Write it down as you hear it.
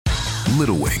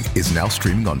Little Wing is now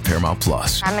streaming on Paramount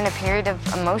Plus. I'm in a period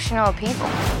of emotional upheaval.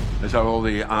 Is that all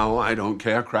the I don't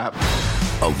care crap?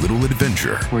 A little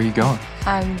adventure. Where are you going?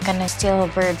 I'm gonna steal a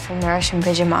bird from the Russian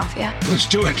pigeon mafia. Let's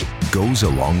do it. Goes a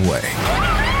long way.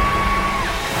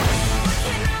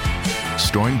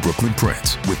 Starring Brooklyn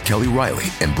Prince with Kelly Riley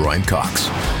and Brian Cox.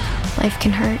 Life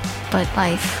can hurt, but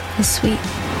life is sweet.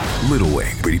 Little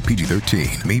Wing, rated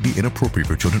PG-13, may be inappropriate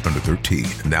for children under 13.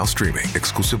 Now streaming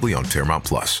exclusively on Paramount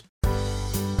Plus.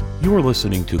 You are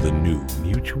listening to the new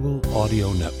Mutual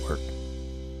Audio Network.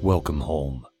 Welcome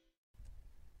home.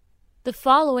 The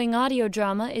following audio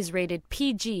drama is rated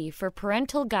PG for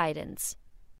parental guidance.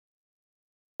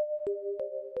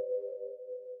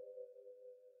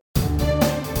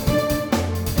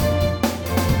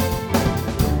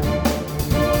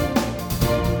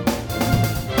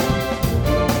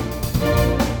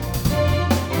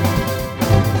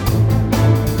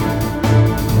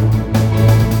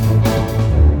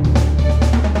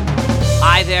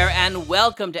 Hi there, and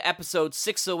welcome to episode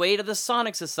 608 of the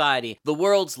Sonic Society, the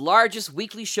world's largest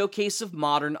weekly showcase of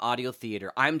modern audio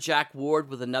theater. I'm Jack Ward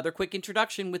with another quick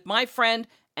introduction with my friend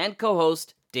and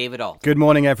co-host, David Ault. Good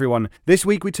morning, everyone. This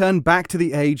week we turn back to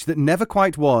the age that never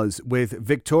quite was, with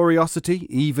Victoriosity,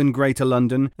 Even Greater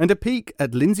London, and a peek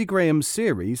at Lindsay Graham's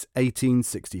series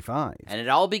 1865. And it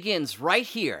all begins right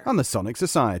here On the Sonic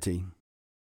Society.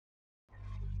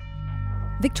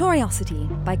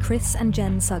 Victoriosity by Chris and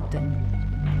Jen Sugden.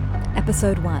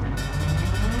 Episode 1.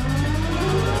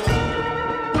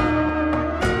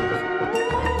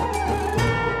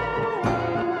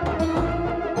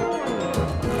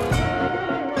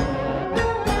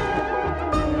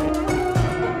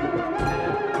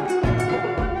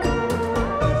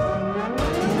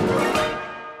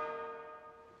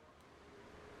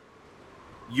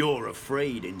 You're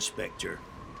afraid, Inspector.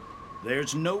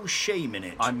 There's no shame in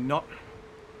it. I'm not...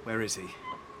 Where is he?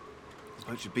 The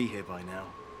boat should be here by now.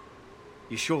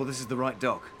 You sure this is the right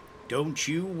dock? Don't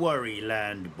you worry,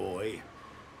 land boy.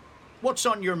 What's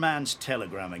on your man's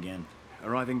telegram again?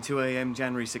 Arriving 2 a.m.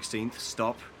 January 16th,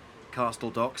 stop. Castle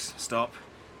Docks, stop.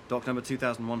 Dock number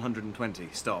 2120,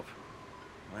 stop.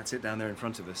 Well, that's it down there in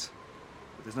front of us.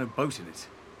 But there's no boat in it.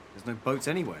 There's no boats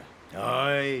anywhere.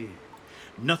 Aye.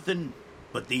 Nothing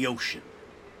but the ocean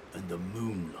and the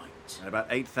moonlight. And about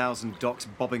 8,000 docks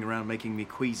bobbing around making me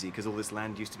queasy because all this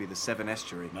land used to be the Severn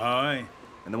Estuary. Aye.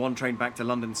 And the one train back to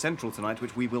London Central tonight,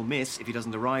 which we will miss if he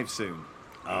doesn't arrive soon.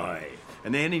 Aye.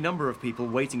 And there are any number of people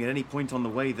waiting at any point on the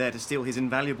way there to steal his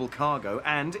invaluable cargo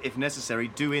and, if necessary,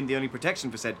 do in the only protection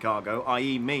for said cargo,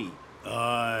 i.e. me.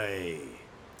 Aye.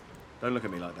 Don't look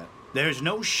at me like that. There's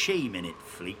no shame in it,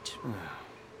 Fleet.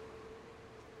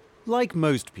 Like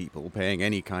most people paying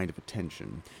any kind of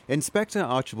attention, Inspector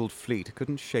Archibald Fleet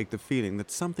couldn't shake the feeling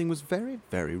that something was very,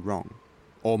 very wrong.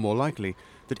 Or more likely,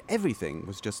 that everything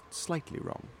was just slightly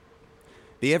wrong.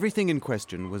 The everything in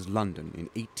question was London in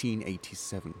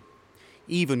 1887.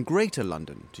 Even Greater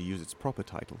London, to use its proper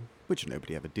title, which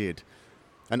nobody ever did.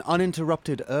 An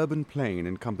uninterrupted urban plain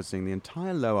encompassing the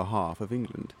entire lower half of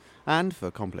England, and, for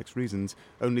complex reasons,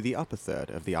 only the upper third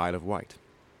of the Isle of Wight.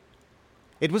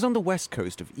 It was on the west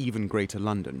coast of even Greater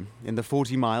London, in the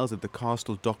 40 miles of the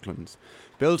Castle Docklands,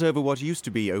 built over what used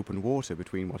to be open water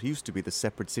between what used to be the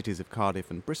separate cities of Cardiff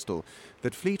and Bristol,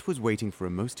 that Fleet was waiting for a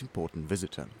most important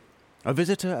visitor. A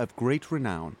visitor of great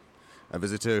renown. A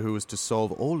visitor who was to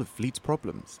solve all of Fleet's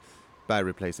problems by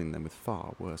replacing them with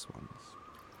far worse ones.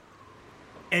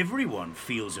 Everyone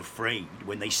feels afraid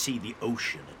when they see the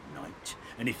ocean at night.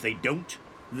 And if they don't,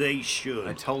 they should.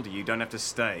 I told you don't have to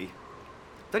stay.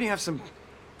 Don't you have some...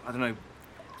 I don't know,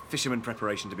 fisherman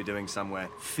preparation to be doing somewhere?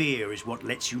 Fear is what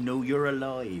lets you know you're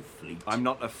alive, Fleet. I'm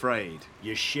not afraid.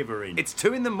 You're shivering. It's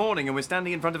 2 a.m. and we're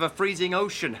standing in front of a freezing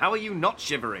ocean. How are you not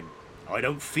shivering? I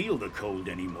don't feel the cold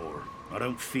anymore. I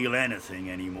don't feel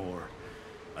anything anymore.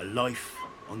 A life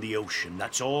on the ocean,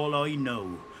 that's all I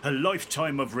know. A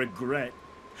lifetime of regret.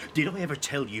 Did I ever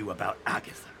tell you about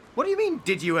Agatha? What do you mean,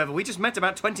 did you ever? We just met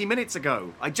about 20 minutes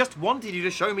ago. I just wanted you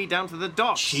to show me down to the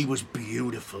docks. She was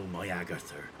beautiful, my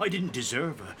Agatha. I didn't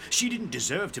deserve her. She didn't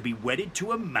deserve to be wedded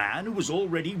to a man who was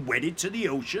already wedded to the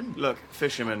ocean. Look,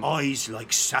 fisherman. Eyes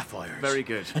like sapphires. Very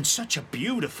good. And such a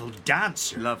beautiful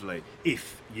dancer. Lovely.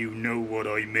 If you know what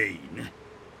I mean.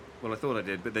 Well, I thought I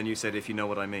did, but then you said if you know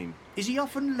what I mean. Is he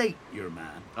often late, your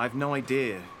man? I've no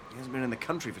idea. He hasn't been in the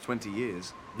country for 20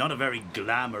 years. Not a very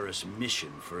glamorous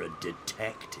mission for a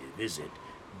detective, is it?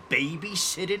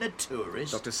 Babysitting a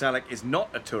tourist? Dr. Salek is not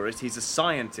a tourist, he's a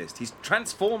scientist. He's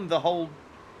transformed the whole...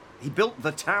 He built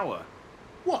the tower.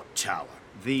 What tower?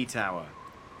 The tower.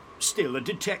 Still a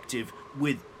detective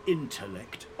with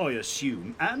intellect, I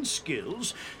assume, and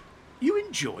skills. You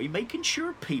enjoy making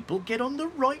sure people get on the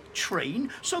right train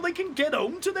so they can get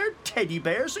home to their teddy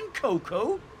bears and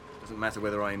cocoa? Doesn't matter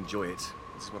whether I enjoy it.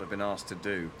 This is what I've been asked to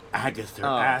do. Agatha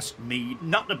asked me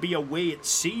not to be away at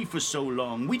sea for so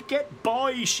long. We'd get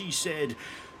by, she said.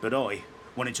 But I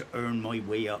wanted to earn my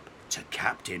way up to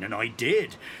captain, and I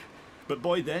did. But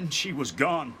by then, she was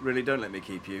gone. Really, don't let me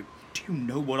keep you. Do you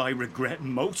know what I regret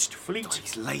most, Fleet? God,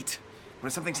 he's late.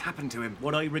 When something's happened to him.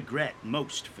 What I regret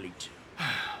most, Fleet.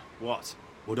 What?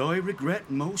 What I regret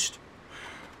most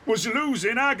was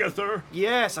losing Agatha.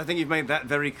 Yes, I think you've made that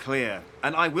very clear.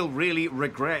 And I will really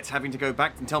regret having to go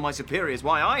back and tell my superiors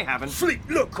why I haven't... Fleet,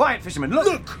 look! Quiet, fisherman, look!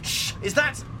 Look! Shh! Is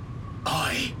that...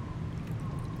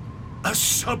 A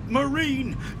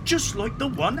submarine! Just like the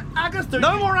one Agatha...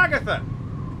 No more Agatha!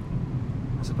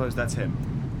 I suppose that's him.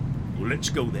 Well, let's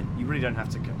go then. You really don't have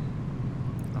to go.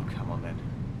 Oh, come on then.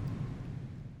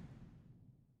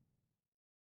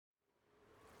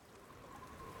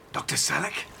 Dr.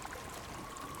 Salek?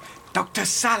 Dr.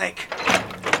 Salek!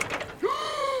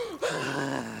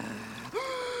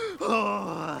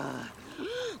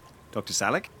 Dr.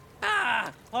 Salek?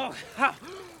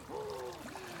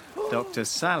 Dr.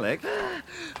 Salek?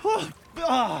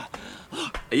 Are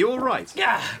you all right?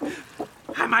 Yeah.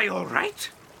 Am I all right?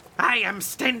 I am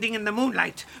standing in the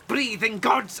moonlight, breathing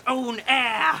God's own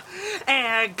air.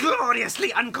 Air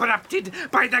gloriously uncorrupted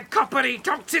by the coppery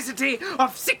toxicity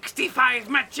of 65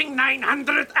 matching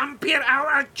 900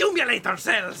 ampere-hour accumulator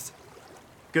cells.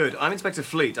 Good. I'm Inspector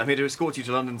Fleet. I'm here to escort you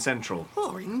to London Central.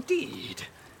 Oh, indeed.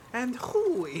 And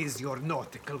who is your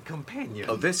nautical companion?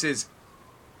 Oh, this is...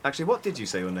 Actually, what did you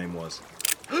say your name was?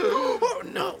 Oh,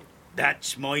 no.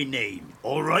 That's my name,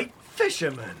 all right?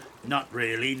 Fisherman. Not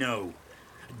really, no.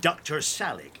 Dr.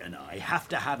 Salek and I have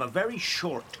to have a very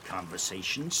short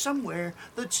conversation somewhere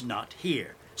that's not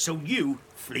here. So you,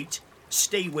 Fleet,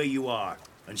 stay where you are.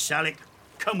 And Salek,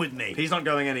 come with me. He's not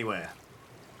going anywhere.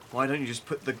 Why don't you just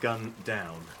put the gun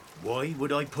down? Why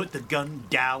would I put the gun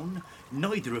down?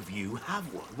 Neither of you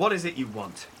have one. What is it you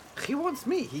want? He wants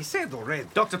me, he said already.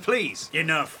 Doctor, please.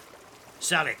 Enough.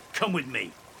 Salek, come with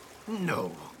me.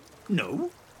 No.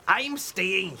 No? I'm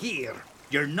staying here.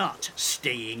 You're not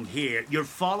staying here. You're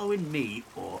following me,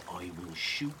 or I will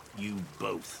shoot you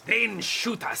both. Then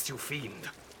shoot us, you fiend.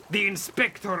 The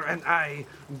Inspector and I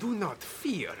do not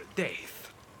fear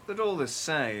death. But all the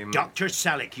same... Dr.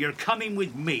 Salek, you're coming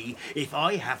with me if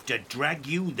I have to drag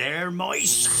you there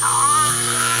myself.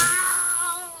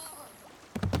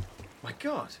 My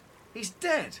God, he's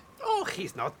dead. Oh,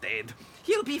 he's not dead.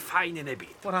 He'll be fine in a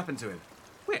bit. What happened to him?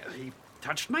 Well, he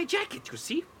touched my jacket, you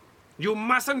see. You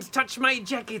mustn't touch my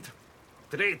jacket.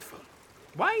 Dreadful.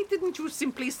 Why didn't you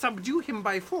simply subdue him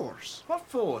by force? What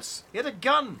force? He had a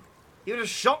gun. He would have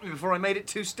shot me before I made it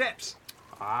 2 steps.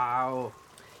 Oh,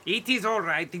 it is all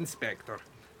right, Inspector.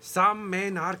 Some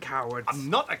men are cowards. I'm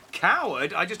not a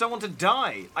coward. I just don't want to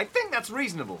die. I think that's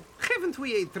reasonable. Haven't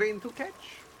we a train to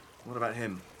catch? What about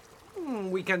him?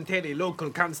 We can tell a local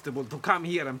constable to come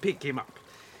here and pick him up.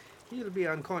 He'll be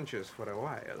unconscious for a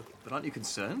while. But aren't you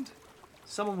concerned?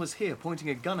 Someone was here pointing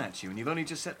a gun at you and you've only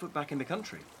just set foot back in the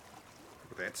country.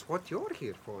 That's what you're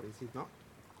here for, is it not?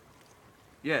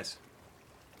 Yes.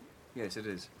 Yes, it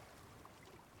is.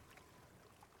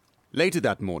 Later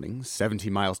that morning, 70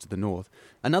 miles to the north,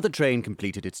 another train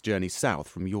completed its journey south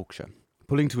from Yorkshire,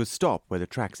 pulling to a stop where the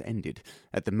tracks ended,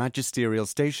 at the magisterial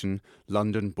station,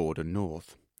 London Border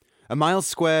North. A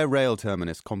mile-square rail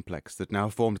terminus complex that now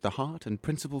formed the heart and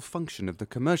principal function of the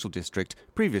commercial district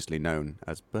previously known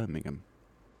as Birmingham.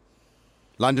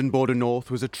 London Border North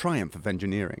was a triumph of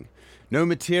engineering, no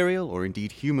material or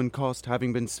indeed human cost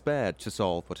having been spared to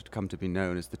solve what had come to be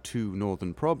known as the 2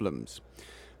 northern problems.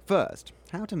 First,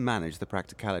 how to manage the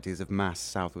practicalities of mass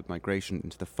southward migration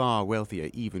into the far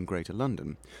wealthier even Greater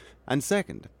London, and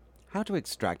second, how to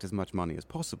extract as much money as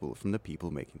possible from the people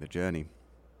making the journey.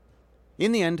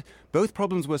 In the end, both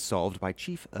problems were solved by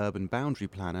Chief Urban Boundary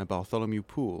Planner Bartholomew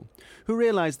Poole, who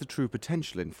realized the true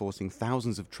potential in forcing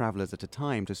thousands of travellers at a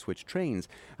time to switch trains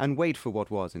and wait for what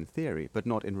was, in theory, but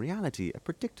not in reality, a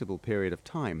predictable period of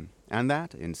time, and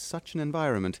that, in such an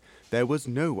environment, there was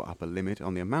no upper limit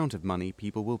on the amount of money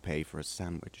people will pay for a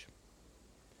sandwich.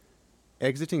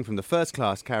 Exiting from the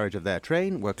first-class carriage of their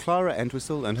train were Clara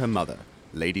Entwistle and her mother,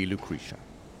 Lady Lucretia.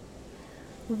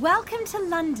 Welcome to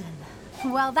London.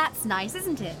 Well, that's nice,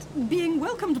 isn't it? Being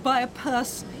welcomed by a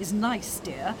person is nice,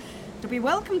 dear. To be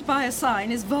welcomed by a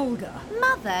sign is vulgar.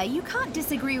 Mother, you can't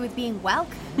disagree with being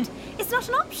welcomed. It's not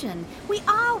an option. We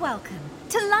are welcome.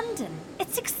 To London.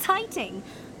 It's exciting.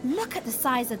 Look at the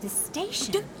size of this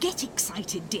station. Don't get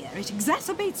excited, dear. It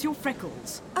exacerbates your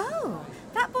freckles. Oh,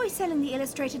 that boy boy selling the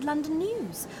Illustrated London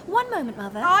News. One moment,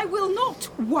 Mother. I will not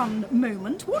one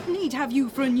moment. What need have you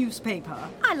for a newspaper?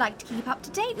 I like to keep up to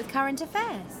date with current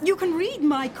affairs. You can read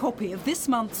my copy of this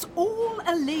month's All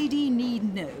a Lady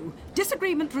Need Know.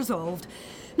 Disagreement resolved.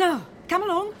 Now, come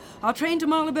along. Our train to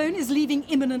Marylebone is leaving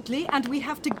imminently, and we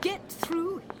have to get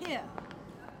through here.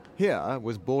 Here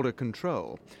was border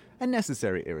control, a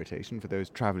necessary irritation for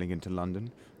those travelling into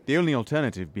London, the only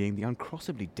alternative being the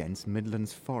uncrossably dense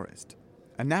Midlands forest.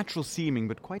 A natural-seeming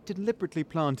but quite deliberately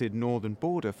planted northern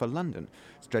border for London,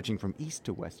 stretching from east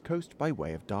to west coast by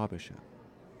way of Derbyshire.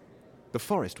 The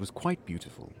forest was quite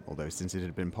beautiful, although since it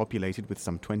had been populated with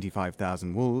some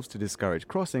 25,000 wolves to discourage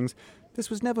crossings,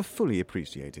 this was never fully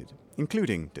appreciated,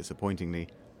 including, disappointingly,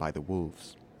 by the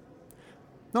wolves.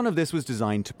 None of this was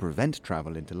designed to prevent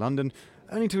travel into London,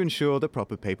 only to ensure the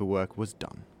proper paperwork was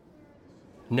done.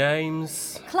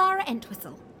 Names? Clara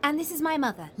Entwistle. And this is my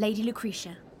mother, Lady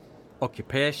Lucretia.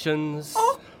 Occupations?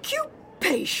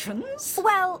 Occupations?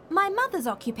 Well, my mother's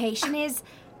occupation is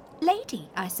lady,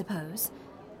 I suppose.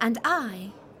 And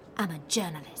I am a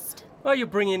journalist. Are you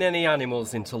bringing any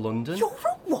animals into London? You're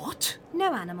a what?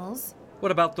 No animals.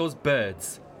 What about those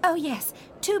birds? Oh, yes.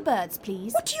 2 birds,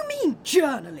 please. What do you mean,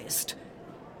 journalist?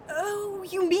 Oh,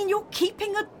 you mean you're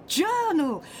keeping a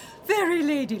journal. Very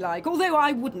ladylike, although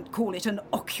I wouldn't call it an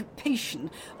occupation.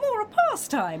 More a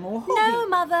pastime or hobby. No,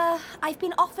 Mother. I've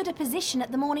been offered a position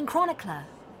at the Morning Chronicler.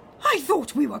 I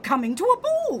thought we were coming to a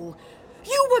ball.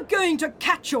 You were going to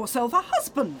catch yourself a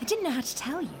husband. I didn't know how to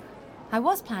tell you. I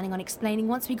was planning on explaining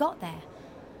once we got there.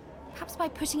 Perhaps by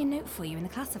putting a note for you in the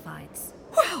classifieds.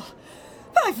 Well,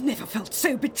 I've never felt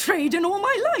so betrayed in all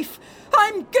my life.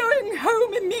 I'm going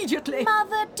home immediately.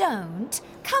 Mother, don't.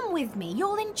 Come with me.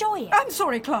 You'll enjoy it. I'm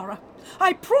sorry, Clara.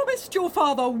 I promised your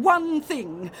father one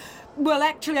thing. Well,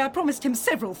 actually, I promised him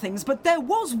several things, but there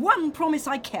was one promise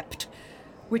I kept,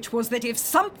 which was that if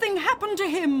something happened to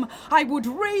him, I would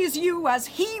raise you as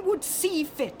he would see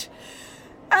fit.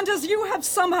 And as you have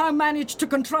somehow managed to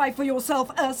contrive for yourself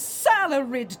a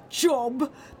salaried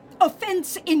job,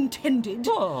 offence intended,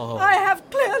 I have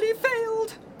clearly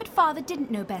failed. But Father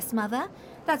didn't know best, Mother.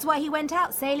 That's why he went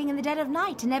out sailing in the dead of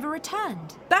night and never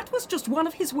returned. That was just one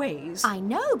of his ways. I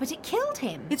know, but it killed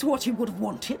him. It's what he would have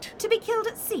wanted. To be killed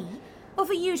at sea? Or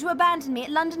for you to abandon me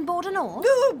at London Border North?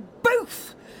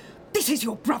 Both! This is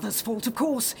your brother's fault, of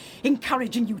course,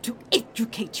 encouraging you to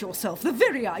educate yourself, the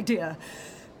very idea.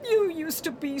 You used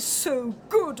to be so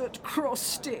good at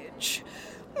cross-stitch.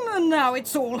 And now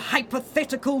it's all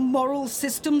hypothetical moral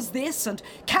systems this and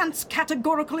Kant's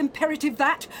categorical imperative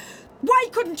that. Why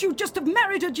couldn't you just have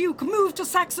married a duke, moved to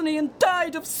Saxony and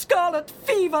died of scarlet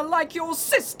fever like your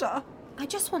sister? I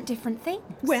just want different things.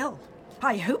 Well,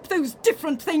 I hope those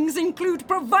different things include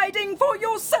providing for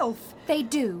yourself. They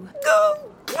do.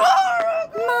 Oh,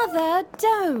 Clara! Mother,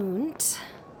 don't.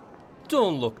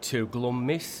 Don't look too glum,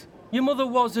 miss. Your mother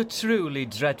was a truly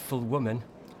dreadful woman.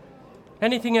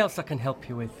 Anything else I can help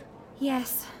you with?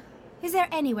 Yes. Is there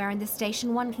anywhere in this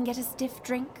station one can get a stiff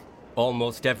drink?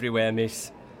 Almost everywhere,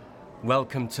 miss.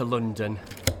 Welcome to London.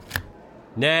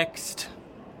 Next.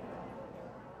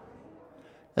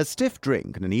 A stiff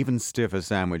drink and an even stiffer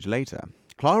sandwich later,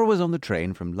 Clara was on the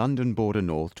train from London Border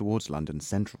North towards London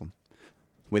Central.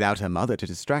 Without her mother to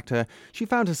distract her, she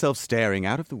found herself staring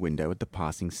out of the window at the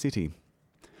passing city.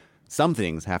 Some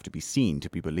things have to be seen to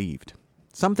be believed.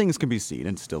 Some things can be seen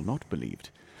and still not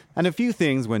believed. And a few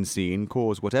things, when seen,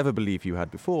 cause whatever belief you had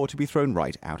before to be thrown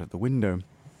right out of the window.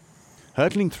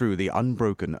 Hurtling through the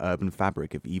unbroken urban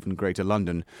fabric of even Greater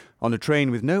London, on a train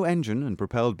with no engine and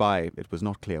propelled by it was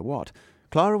not clear what,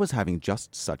 Clara was having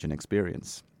just such an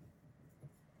experience.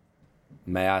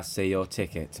 May I see your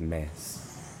ticket,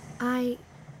 miss?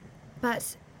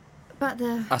 But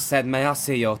the... I said, may I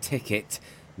see your ticket,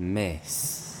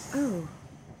 miss? Oh,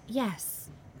 yes.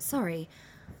 Sorry.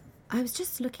 I was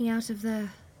just looking out of the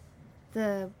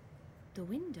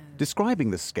window.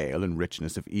 Describing the scale and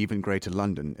richness of even Greater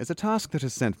London is a task that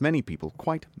has sent many people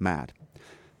quite mad.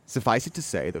 Suffice it to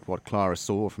say that what Clara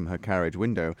saw from her carriage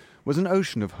window was an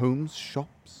ocean of homes,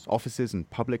 shops, offices and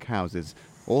public houses,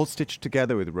 all stitched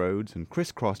together with roads and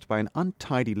crisscrossed by an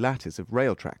untidy lattice of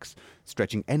rail tracks,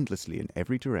 stretching endlessly in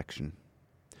every direction.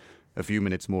 A few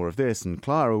minutes more of this, and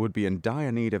Clara would be in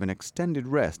dire need of an extended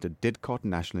rest at Didcot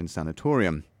National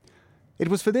Sanatorium. It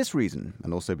was for this reason,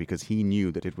 and also because he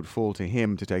knew that it would fall to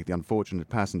him to take the unfortunate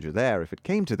passenger there if it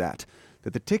came to that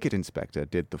the ticket inspector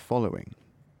did the following.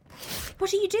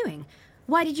 What are you doing?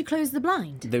 Why did you close the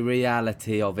blind? The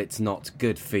reality of it's not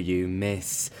good for you,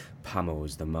 miss,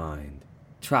 pummels the mind.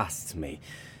 Trust me,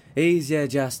 easier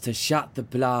just to shut the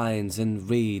blinds and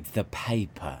read the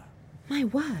paper. My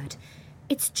word.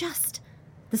 It's just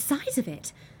the size of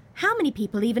it. How many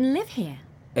people even live here?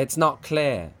 It's not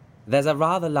clear. There's a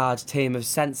rather large team of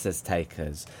census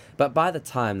takers, but by the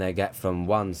time they get from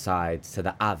one side to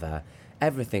the other,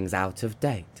 everything's out of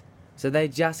date. So they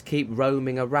just keep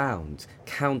roaming around,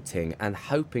 counting and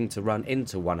hoping to run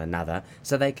into one another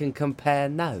so they can compare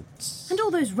notes. And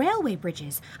all those railway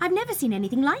bridges. I've never seen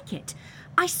anything like it.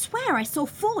 I swear I saw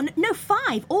 4, no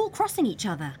 5, all crossing each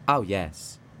other. Oh,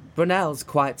 yes. Brunel's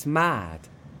quite mad.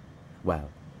 Well,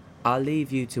 I'll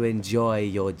leave you to enjoy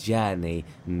your journey,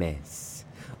 miss.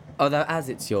 Although, as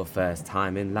it's your first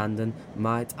time in London,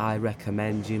 might I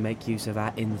recommend you make use of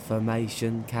our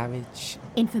information carriage?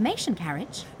 Information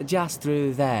carriage? Just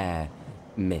through there,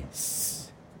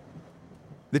 miss.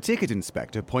 The ticket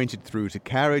inspector pointed through to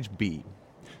carriage B.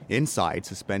 Inside,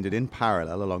 suspended in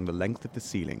parallel along the length of the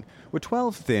ceiling, were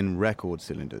 12 thin record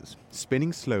cylinders,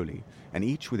 spinning slowly, and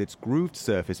each with its grooved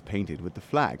surface painted with the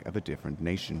flag of a different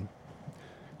nation.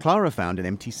 Clara found an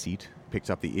empty seat, picked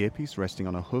up the earpiece resting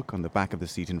on a hook on the back of the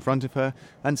seat in front of her,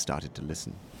 and started to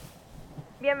listen.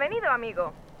 Bienvenido,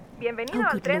 amigo. Bienvenido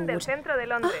al tren del centro de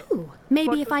Londres. Oh,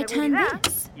 maybe if I turn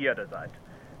this. Jederzeit.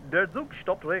 Der Zug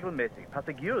stoppt regelmäßig.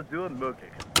 Passagiere sind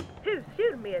möglich.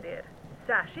 Husdjur med er.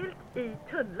 Särskilt i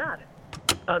tunnlar.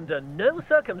 Under no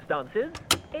circumstances.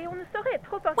 Et on ne saurait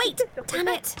trop Wait, insister sur damn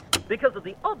ce it! Because of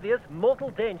the obvious mortal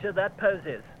danger that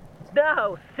poses.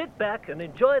 Now, sit back and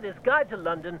enjoy this guide to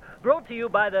London brought to you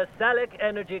by the Salic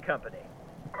Energy Company.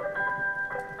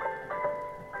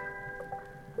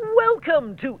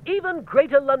 Welcome to even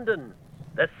Greater London,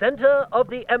 the centre of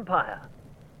the empire.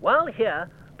 While here,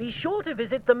 be sure to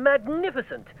visit the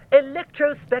magnificent,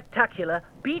 electro-spectacular,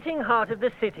 beating heart of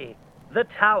the city, the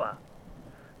Tower.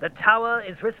 The Tower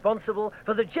is responsible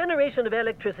for the generation of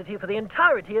electricity for the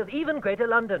entirety of even Greater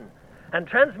London, and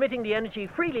transmitting the energy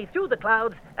freely through the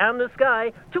clouds and the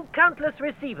sky to countless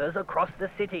receivers across the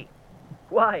city.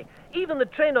 Why, even the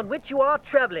train on which you are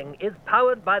travelling is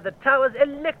powered by the Tower's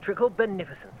electrical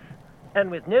beneficence. And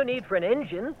with no need for an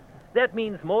engine, that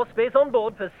means more space on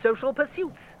board for social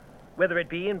pursuits, whether it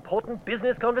be important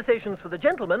business conversations for the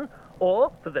gentlemen,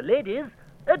 or, for the ladies,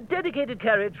 a dedicated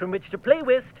carriage from which to play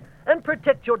whist and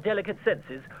protect your delicate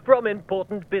senses from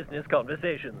important business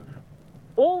conversations.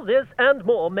 All this and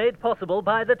more made possible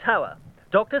by the Tower,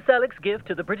 Dr. Salic's gift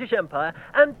to the British Empire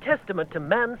and testament to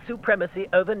man's supremacy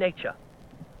over nature.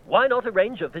 Why not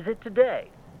arrange a visit today?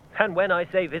 And when I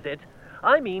say visit,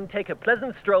 I mean take a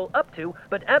pleasant stroll up to,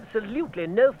 but absolutely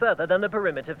no further than the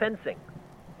perimeter fencing.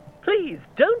 Please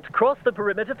don't cross the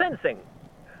perimeter fencing.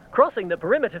 Crossing the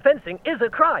perimeter fencing is a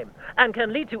crime and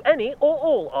can lead to any or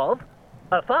all of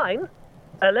a fine,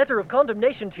 a letter of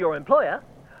condemnation to your employer,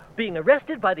 being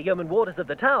arrested by the yeoman warders of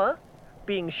the Tower,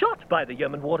 being shot by the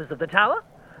yeoman warders of the Tower,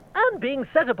 and being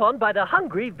set upon by the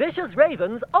hungry, vicious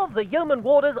ravens of the yeoman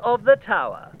warders of the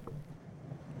Tower.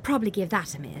 Probably give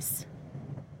that a miss.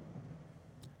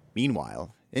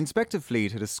 Meanwhile, Inspector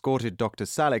Fleet had escorted Dr.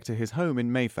 Salic to his home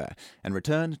in Mayfair and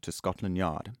returned to Scotland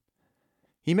Yard.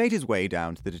 He made his way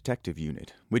down to the detective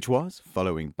unit, which was,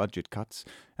 following budget cuts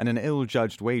and an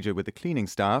ill-judged wager with the cleaning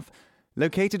staff,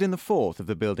 located in the 4th of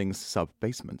the building's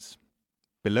sub-basements.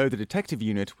 Below the detective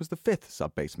unit was the 5th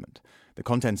sub-basement, the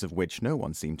contents of which no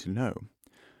one seemed to know.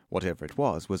 Whatever it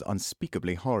was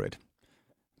unspeakably horrid.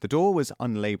 The door was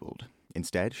unlabelled,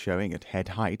 instead showing at head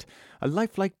height a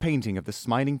lifelike painting of the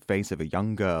smiling face of a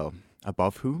young girl,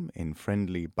 above whom, in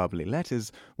friendly, bubbly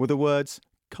letters, were the words,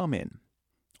 "Come in."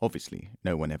 Obviously,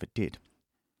 no one ever did.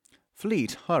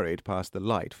 Fleet hurried past the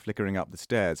light flickering up the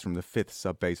stairs from the 5th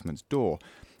sub-basement's door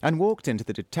and walked into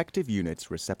the detective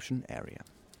unit's reception area.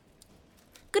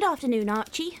 Good afternoon,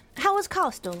 Archie. How was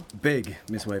Castle? Big,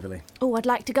 Miss Waverley. Oh, I'd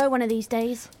like to go one of these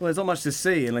days. Well, there's not much to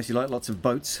see unless you like lots of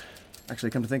boats.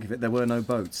 Actually, come to think of it, there were no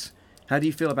boats. How do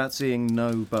you feel about seeing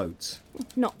no boats?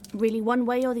 Not really one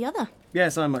way or the other.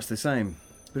 Yes, I'm much the same.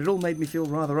 But it all made me feel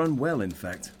rather unwell, in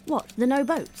fact. What, the no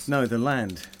boats? No, the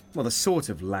land. Well, the sort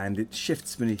of land. It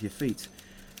shifts beneath your feet.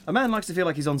 A man likes to feel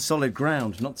like he's on solid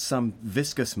ground, not some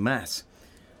viscous mass.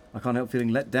 I can't help feeling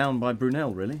let down by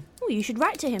Brunel, really. Oh, you should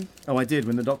write to him. Oh, I did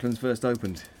when the Docklands first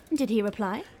opened. Did he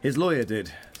reply? His lawyer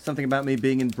did. Something about me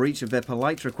being in breach of their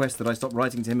polite request that I stop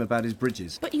writing to him about his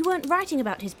bridges. But you weren't writing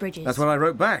about his bridges. That's what I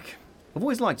wrote back. I've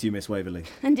always liked you, Miss Waverley.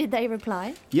 And did they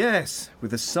reply? Yes,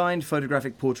 with a signed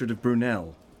photographic portrait of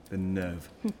Brunel. The nerve.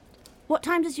 What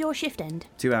time does your shift end?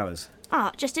 2 hours.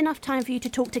 Ah, just enough time for you to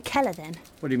talk to Keller then.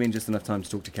 What do you mean, just enough time to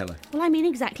talk to Keller? Well, I mean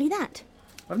exactly that.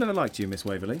 I've never liked you, Miss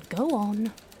Waverley. Go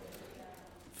on.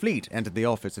 Fleet entered the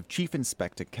office of Chief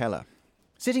Inspector Keller.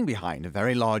 Sitting behind a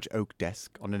very large oak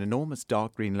desk on an enormous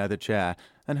dark green leather chair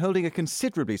and holding a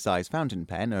considerably sized fountain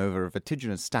pen over a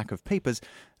vertiginous stack of papers,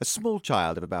 a small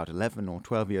child of about 11 or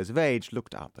 12 years of age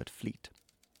looked up at Fleet.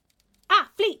 Ah,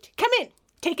 Fleet, come in.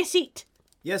 Take a seat.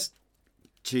 Yes,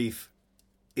 Chief.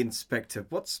 Inspector,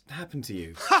 what's happened to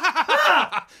you?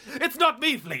 It's not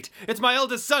me, Fleet. It's my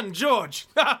eldest son, George.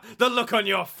 The look on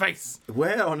your face.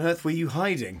 Where on earth were you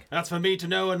hiding? That's for me to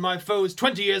know and my foes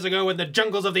 20 years ago in the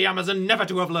jungles of the Amazon never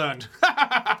to have learned.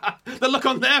 The look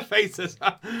on their faces.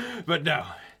 But no,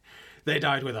 they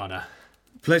died with honour.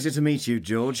 Pleasure to meet you,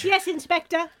 George. Yes,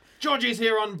 Inspector. Georgie's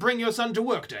here on Bring Your Son to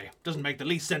Work Day. Doesn't make the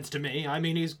least sense to me. I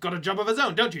mean, he's got a job of his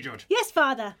own, don't you, George? Yes,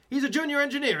 Father. He's a junior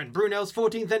engineer in Brunel's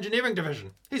 14th Engineering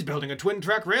Division. He's building a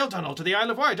twin-track rail tunnel to the Isle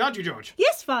of Wight, aren't you, George?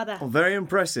 Yes, Father. Oh, very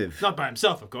impressive. Not by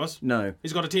himself, of course. No.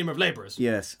 He's got a team of labourers.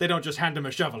 Yes. They don't just hand him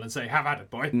a shovel and say, have at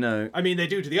it, boy. No. I mean, they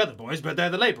do to the other boys, but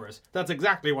they're the labourers. That's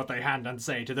exactly what they hand and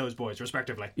say to those boys,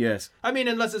 respectively. Yes. I mean,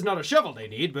 unless it's not a shovel they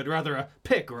need, but rather a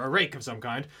pick or a rake of some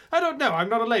kind. I don't know, I'm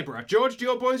not a labourer. George, do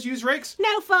your boys use rakes?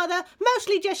 No, Father.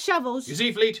 Mostly just shovels. You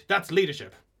see, Fleet, that's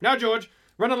leadership. Now, George,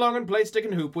 run along and play stick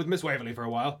and hoop with Miss Waverley for a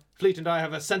while. Fleet and I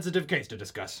have a sensitive case to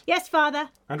discuss. Yes, Father.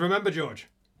 And remember, George,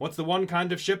 what's the one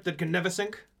kind of ship that can never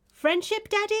sink? Friendship,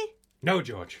 Daddy? No,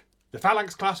 George. The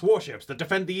Phalanx-class warships that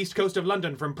defend the east coast of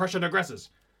London from Prussian aggressors.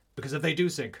 Because if they do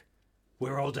sink,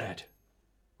 we're all dead.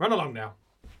 Run along now.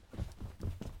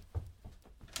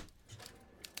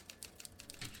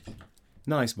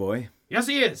 Nice boy. Yes,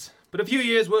 he is. But a few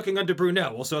years working under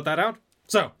Brunel will sort that out.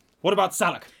 So, what about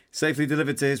Salak? Safely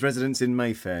delivered to his residence in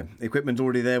Mayfair. Equipment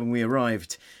already there when we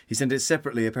arrived. He sent it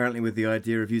separately, apparently with the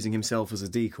idea of using himself as a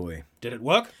decoy. Did it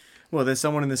work? Well, there's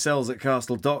someone in the cells at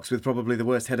Castle Docks with probably the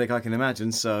worst headache I can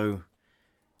imagine, so...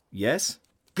 Yes?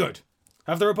 Good.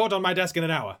 Have the report on my desk in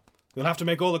an hour. We'll have to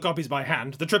make all the copies by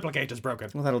hand. The triplicator's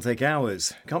broken. Well, that'll take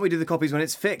hours. Can't we do the copies when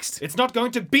it's fixed? It's not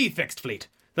going to be fixed, Fleet.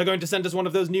 They're going to send us one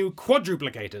of those new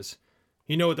quadruplicators.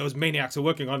 You know what those maniacs are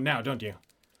working on now, don't you?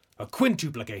 A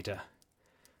quintuplicator.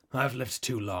 I've lived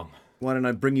too long. Why don't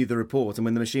I bring you the report, and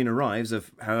when the machine arrives,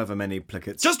 of however many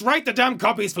plicates... Just write the damn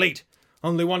copies, Fleet!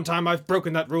 Only one time I've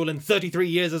broken that rule in 33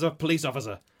 years as a police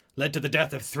officer. Led to the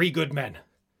death of 3 good men.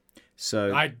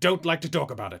 So... I don't like to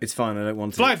talk about it. It's fine, I don't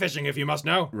want to... Fly fishing, if you must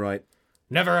know. Right.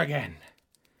 Never again.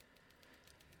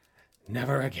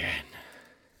 Never again.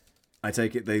 I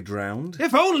take it they drowned?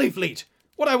 If only, Fleet!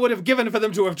 What I would have given for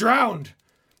them to have drowned!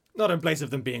 Not in place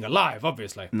of them being alive,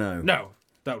 obviously. No. No,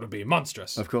 that would be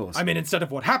monstrous. Of course. I mean, instead of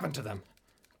what happened to them.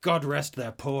 God rest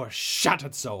their poor,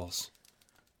 shattered souls.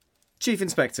 Chief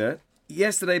Inspector,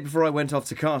 yesterday before I went off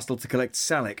to Castle to collect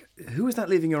Salak, who was that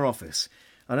leaving your office?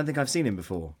 I don't think I've seen him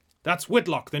before. That's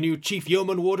Whitlock, the new Chief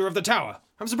Yeoman Warder of the Tower.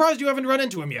 I'm surprised you haven't run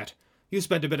into him yet. You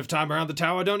spend a bit of time around the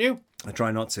tower, don't you? I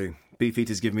try not to.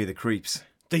 Beefeaters give me the creeps.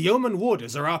 The Yeoman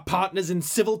Warders are our partners in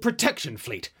civil protection,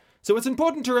 Fleet. So it's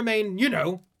important to remain, you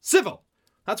know, civil.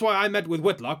 That's why I met with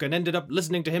Whitlock and ended up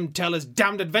listening to him tell his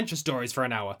damned adventure stories for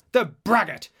an hour. The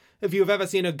braggart! If you've ever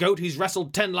seen a goat, he's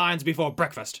wrestled 10 lions before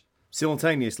breakfast.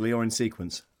 Simultaneously or in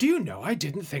sequence? Do you know, I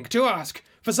didn't think to ask.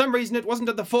 For some reason it wasn't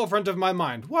at the forefront of my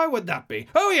mind. Why would that be?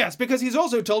 Oh yes, because he's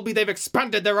also told me they've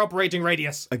expanded their operating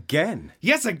radius. Again?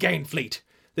 Yes, again, Fleet.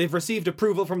 They've received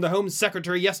approval from the Home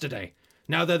Secretary yesterday.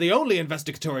 Now they're the only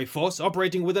investigatory force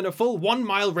operating within a full 1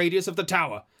 mile radius of the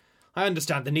tower. I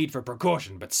understand the need for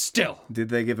precaution, but still. Did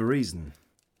they give a reason?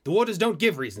 The Warders don't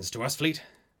give reasons to us, Fleet.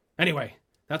 Anyway,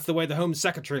 that's the way the Home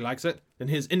Secretary likes it, in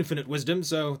his infinite wisdom,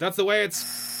 so that's the way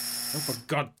it's... Oh, for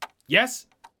God. Yes?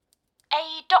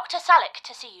 A Dr. Salak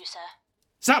to see you, sir.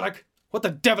 Salak? What the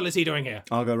devil is he doing here?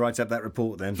 I'll go write up that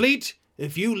report then. Fleet,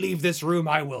 if you leave this room,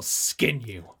 I will skin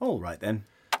you. All right then.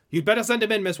 You'd better send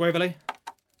him in, Miss Waverley.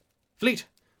 Fleet,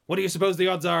 what do you suppose the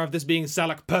odds are of this being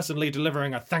Salak personally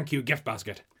delivering a thank you gift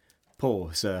basket?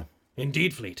 Poor, sir.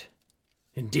 Indeed, Fleet.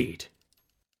 Indeed.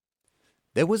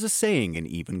 There was a saying in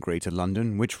even Greater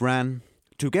London which ran,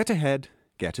 "To get ahead,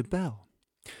 get a bell."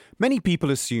 Many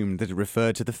people assumed that it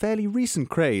referred to the fairly recent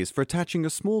craze for attaching a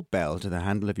small bell to the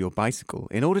handle of your bicycle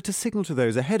in order to signal to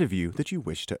those ahead of you that you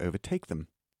wish to overtake them.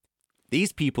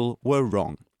 These people were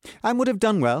wrong, and would have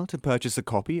done well to purchase a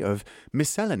copy of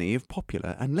Miscellany of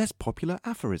Popular and Less Popular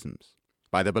Aphorisms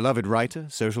by the beloved writer,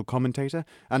 social commentator,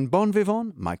 and bon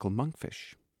vivant Michael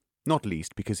Monkfish, not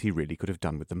least because he really could have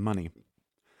done with the money.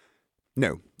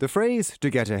 No, the phrase, "to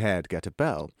get ahead, get a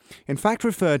bell," in fact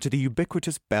referred to the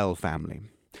ubiquitous Bell family,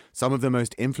 some of the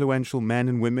most influential men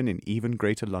and women in even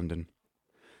Greater London.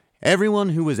 Everyone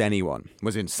who was anyone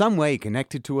was in some way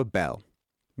connected to a Bell,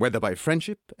 whether by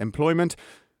friendship, employment,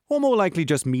 or more likely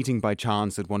just meeting by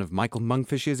chance at one of Michael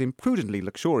Monkfish's imprudently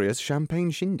luxurious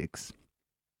champagne shindigs.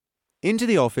 Into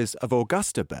the office of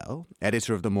Augusta Bell,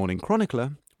 editor of the Morning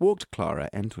Chronicler, walked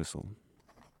Clara Entwistle.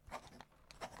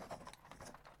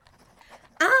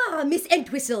 Ah, Miss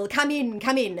Entwistle, come in,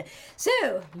 come in.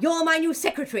 So, you're my new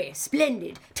secretary.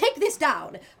 Splendid. Take this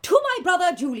down. To my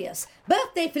brother Julius.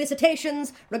 Birthday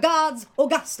felicitations. Regards,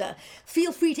 Augusta.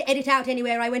 Feel free to edit out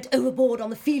anywhere I went overboard on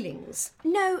the feelings.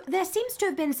 No, there seems to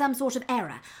have been some sort of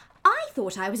error. I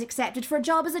thought I was accepted for a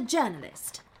job as a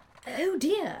journalist. Oh,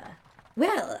 dear.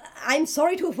 Well, I'm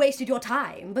sorry to have wasted your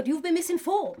time, but you've been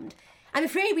misinformed. I'm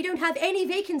afraid we don't have any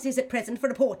vacancies at present for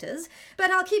reporters,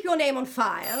 but I'll keep your name on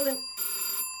file and...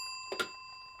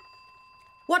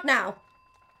 What now?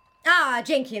 Ah,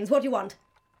 Jenkins, what do you want?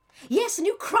 Yes, a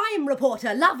new crime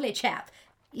reporter, lovely chap.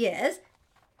 Yes?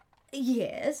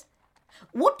 Yes?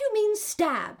 What do you mean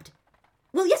stabbed?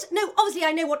 Well, yes, no, obviously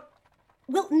I know what...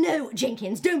 Well, no,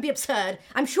 Jenkins, don't be absurd.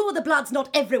 I'm sure the blood's not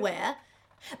everywhere.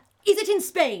 Is it in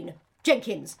Spain,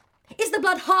 Jenkins? Is the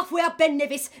blood halfway up Ben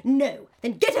Nevis? No.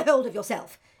 Then get a hold of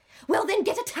yourself. Well, then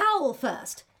get a towel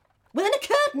first. Well, then a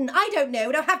curtain. I don't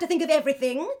know. Don't have to think of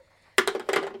everything.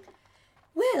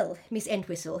 Well, Miss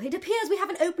Entwistle, it appears we have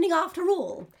an opening after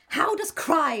all. How does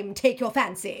crime take your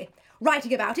fancy?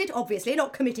 Writing about it, obviously,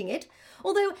 not committing it.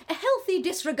 Although a healthy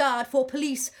disregard for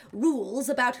police rules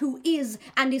about who is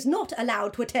and is not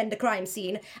allowed to attend a crime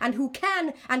scene and who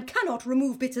can and cannot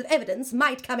remove bits of evidence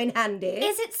might come in handy.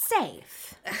 Is it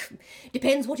safe?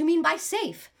 Depends what you mean by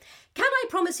safe. Can I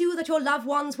promise you that your loved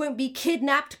ones won't be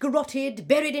kidnapped, garroted,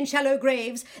 buried in shallow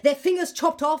graves, their fingers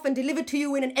chopped off and delivered to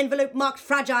you in an envelope marked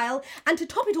fragile, and to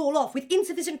top it all off with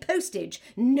insufficient postage?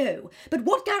 No. But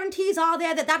what guarantees are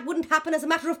there that that wouldn't happen as a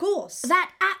matter of course?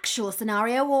 That actual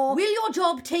scenario, or... Will your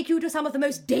job take you to some of the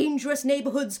most dangerous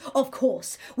neighbourhoods? Of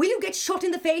course. Will you get shot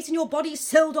in the face and your body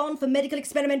sold on for medical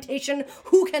experimentation?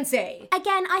 Who can say?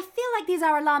 Again, I feel like these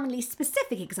are alarmingly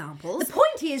specific examples. The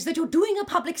point is that you're doing a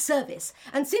public service,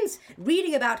 and since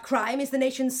reading about crime is the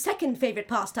nation's second favourite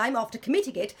pastime after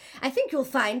committing it, I think you'll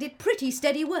find it pretty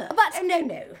steady work. But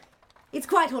no. It's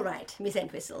quite all right, Miss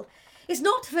Entwistle. It's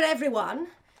not for everyone.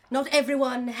 Not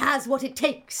everyone has what it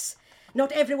takes.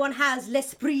 Not everyone has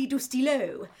l'esprit du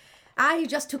stylo. I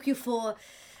just took you for...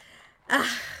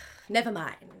 never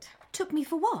mind. Took me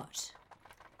for what?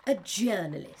 A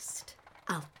journalist.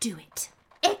 I'll do it.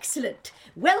 Excellent.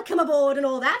 Welcome aboard and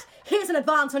all that. Here's an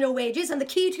advance on your wages and the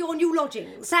key to your new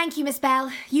lodgings. Thank you, Miss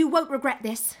Bell. You won't regret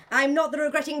this. I'm not the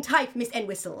regretting type, Miss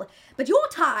Entwistle. But your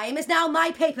time is now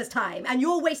my paper's time, and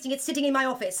you're wasting it sitting in my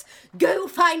office. Go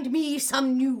find me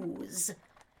some news.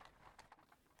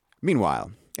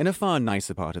 Meanwhile, in a far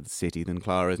nicer part of the city than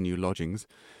Clara's new lodgings,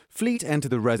 Fleet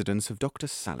entered the residence of Dr.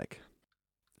 Sallick.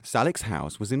 Sallick's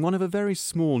house was in one of a very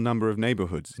small number of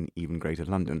neighbourhoods in even Greater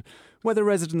London, where the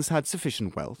residents had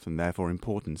sufficient wealth, and therefore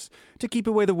importance, to keep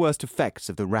away the worst effects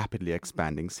of the rapidly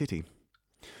expanding city.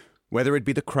 Whether it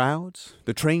be the crowds,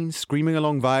 the trains screaming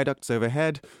along viaducts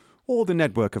overhead, or the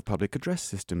network of public address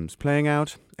systems playing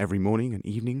out, every morning and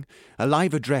evening, a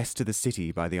live address to the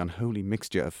city by the unholy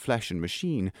mixture of flesh and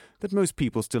machine that most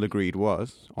people still agreed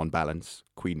was, on balance,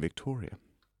 Queen Victoria.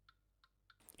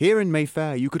 Here in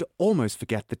Mayfair, you could almost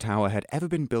forget the tower had ever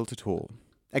been built at all,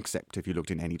 except if you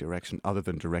looked in any direction other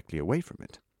than directly away from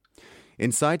it.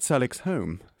 Inside Sallick's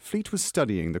home, Fleet was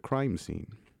studying the crime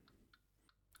scene.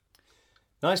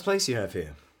 Nice place you have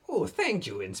here. Oh, thank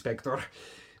you, Inspector.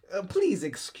 Please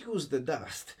excuse the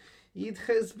dust. It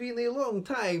has been a long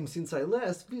time since I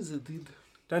last visited.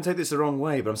 Don't take this the wrong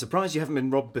way, but I'm surprised you haven't been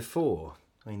robbed before.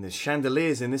 I mean, there's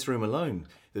chandeliers in this room alone,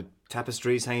 the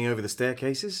tapestries hanging over the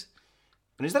staircases.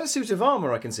 And is that a suit of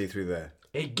armour I can see through there?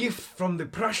 A gift from the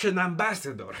Prussian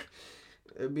ambassador.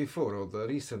 Before all the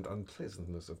recent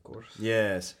unpleasantness, of course.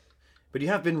 Yes. But you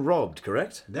have been robbed,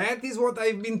 correct? That is what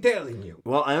I've been telling you.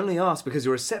 Well, I only ask because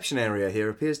your reception area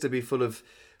here appears to be full of,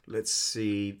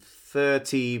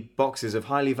 30 boxes of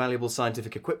highly valuable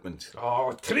scientific equipment.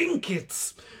 Oh,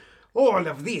 trinkets! All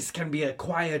of this can be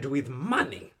acquired with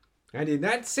money. And in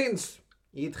that sense,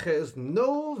 it has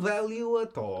no value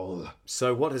at all.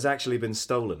 So what has actually been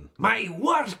stolen? My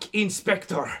work,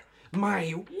 Inspector!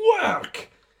 My work!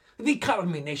 The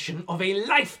culmination of a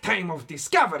lifetime of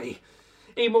discovery.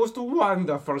 A most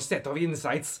wonderful set of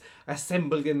insights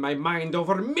assembled in my mind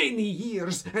over many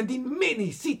years and in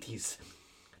many cities.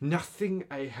 Nothing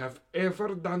I have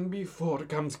ever done before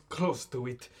comes close to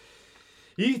it.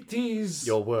 It is...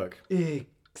 your work.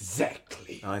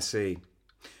 Exactly. I see.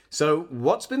 So,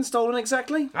 what's been stolen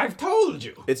exactly? I've told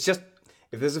you. It's just,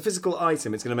 if there's a physical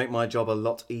item, it's going to make my job a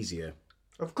lot easier.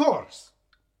 Of course.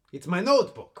 It's my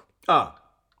notebook. Ah,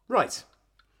 right.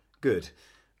 Good.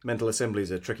 Mental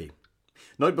assemblies are tricky.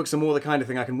 Notebooks are more the kind of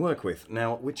thing I can work with.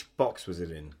 Now, which box was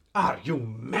it in? Are you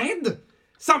mad?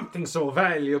 Something so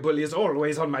valuable is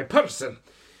always on my person.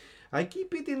 I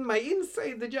keep it in my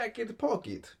inside the jacket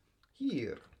pocket.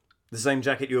 Here. The same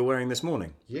jacket you were wearing this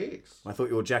morning? Yes. I thought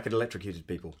your jacket electrocuted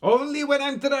people. Only when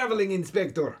I'm traveling,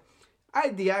 Inspector. I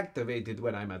deactivate it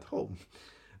when I'm at home.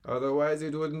 Otherwise,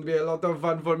 it wouldn't be a lot of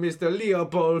fun for Mr.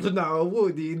 Leopold now,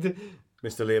 would it?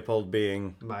 Mr. Leopold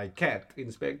being? My cat,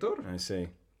 Inspector. I see.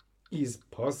 He's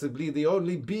possibly the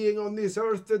only being on this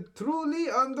earth that truly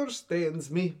understands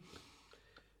me.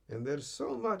 And there's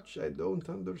so much I don't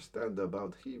understand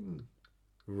about him.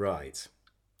 Right.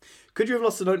 Could you have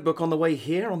lost the notebook on the way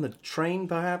here, on the train,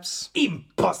 perhaps?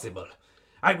 Impossible!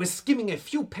 I was skimming a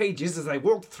few pages as I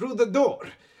walked through the door.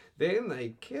 Then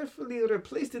I carefully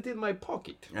replaced it in my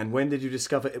pocket. And when did you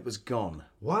discover it was gone?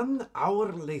 1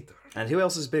 hour later. And who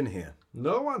else has been here?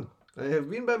 No one. I have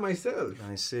been by myself.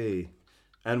 I see.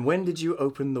 And when did you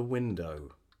open the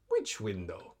window? Which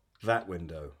window? That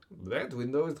window. That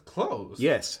window is closed.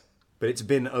 Yes, but it's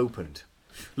been opened.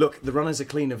 Look, the runners are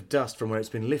clean of dust from where it's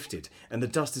been lifted, and the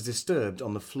dust is disturbed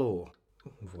on the floor.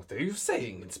 What are you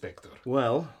saying, Inspector?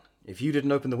 Well, if you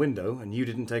didn't open the window and you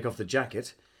didn't take off the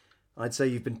jacket, I'd say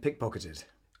you've been pickpocketed.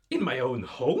 In my own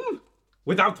home?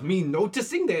 Without me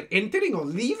noticing they're entering or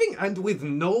leaving and with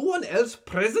no one else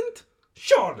present?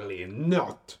 Surely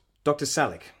not. Dr.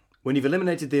 Salick, when you've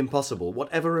eliminated the impossible,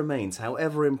 whatever remains,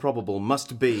 however improbable,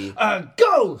 must be... A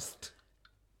ghost!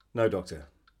 No, Doctor.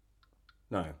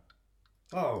 No.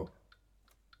 Oh.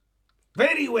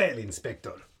 Very well,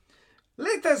 Inspector.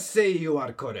 Let us say you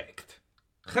are correct.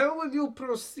 How will you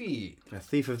proceed? A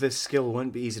thief of this skill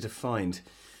won't be easy to find.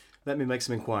 Let me make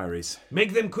some inquiries.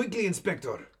 Make them quickly,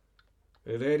 Inspector.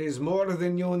 There is more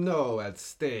than you know at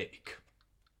stake.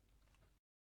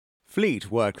 Fleet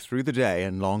worked through the day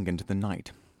and long into the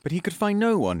night, but he could find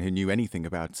no one who knew anything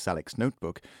about Salick's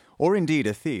notebook, or indeed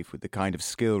a thief with the kind of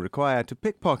skill required to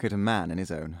pickpocket a man in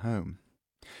his own home.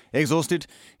 Exhausted,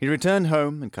 he returned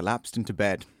home and collapsed into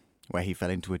bed, where he fell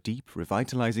into a deep,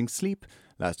 revitalizing sleep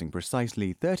lasting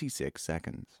precisely 36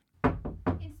 seconds.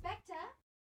 Inspector?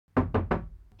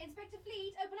 Inspector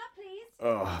Fleet, open up, please.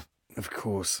 Oh, of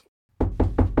course.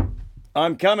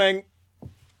 I'm coming!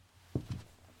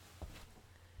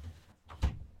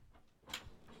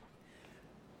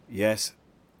 Yes.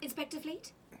 Inspector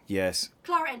Fleet? Yes.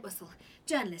 Clara Entwistle,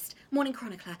 journalist, Morning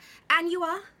Chronicler. And you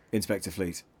are? Inspector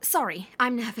Fleet. Sorry,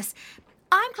 I'm nervous.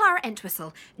 I'm Clara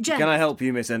Entwistle, journalist. Can I help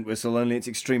you, Miss Entwistle? Only it's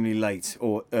extremely late,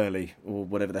 or early, or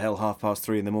whatever the hell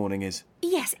 3:30 in the morning is.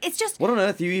 Yes, it's just... What on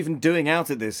earth are you even doing out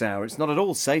at this hour? It's not at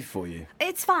all safe for you.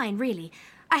 It's fine, really.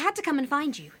 I had to come and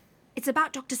find you. It's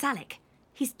about Dr. Salick.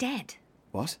 He's dead.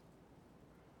 What?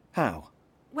 How?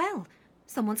 Well,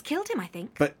 someone's killed him, I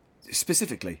think. But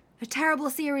specifically? A terrible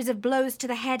series of blows to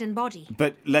the head and body.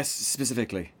 But less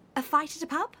specifically? A fight at a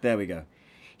pub? There we go.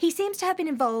 He seems to have been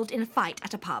involved in a fight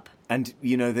at a pub. And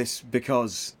you know this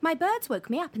because... My birds woke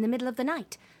me up in the middle of the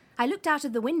night. I looked out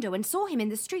of the window and saw him in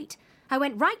the street. I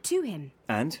went right to him.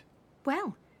 And?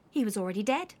 Well, he was already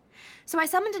dead. So I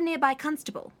summoned a nearby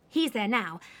constable. He's there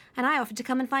now, and I offered to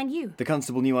come and find you. The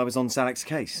constable knew I was on Salick's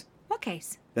case. What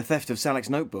case? The theft of Salick's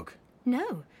notebook.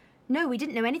 No, we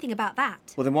didn't know anything about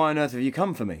that. Well, then why on earth have you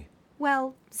come for me?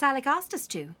 Well, Salick asked us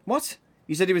to. What?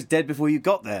 You said he was dead before you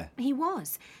got there. He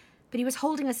was, but he was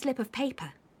holding a slip of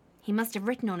paper. He must have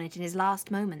written on it in his last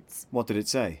moments. What did it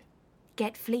say?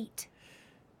 Get Fleet.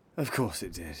 Of course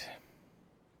it did.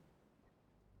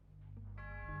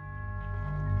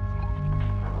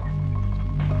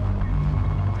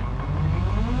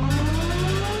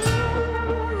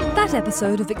 That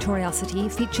episode of Victoriosity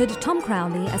featured Tom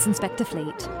Crowley as Inspector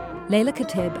Fleet, Layla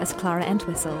Khatib as Clara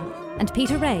Entwistle, and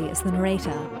Peter Ray as the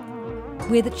narrator,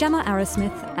 with Gemma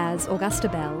Arrowsmith as Augusta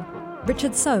Bell,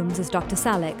 Richard Soames as Dr.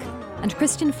 Salick, and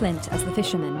Christian Flint as the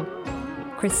fisherman.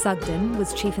 Chris Sugden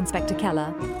was Chief Inspector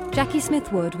Keller, Jackie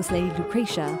Smith-Wood was Lady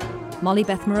Lucretia, Molly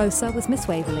Beth Morosa was Miss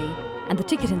Waverley, and the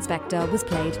ticket inspector was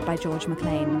played by George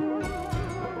McLean.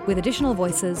 With additional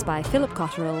voices by Philip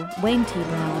Cotterill, Wayne T.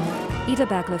 Brown, Ida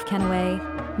Baglev Kenaway,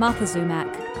 Martha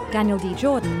Zumak, Daniel D.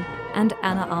 Jordan, and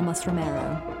Anna Almas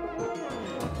Romero.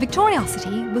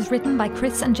 Victoriosity was written by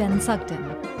Chris and Jen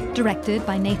Sugden, directed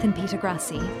by Nathan Peter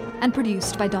Grassi, and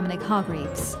produced by Dominic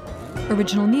Hargreaves.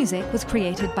 Original music was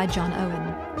created by John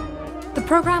Owen. The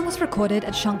programme was recorded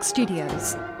at Shunk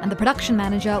Studios, and the production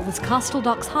manager was Castle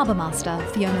Docks Harbour Master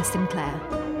Fiona Sinclair.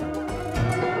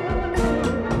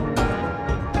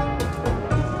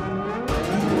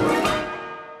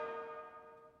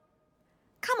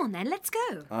 Come on then, let's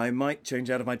go. I might change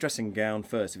out of my dressing gown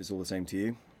first if it's all the same to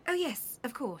you. Oh yes,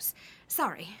 of course.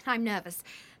 Sorry, I'm nervous.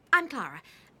 I'm Clara.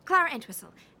 Clara Entwistle.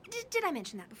 Did I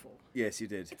mention that before? Yes, you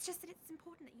did. It's just that it's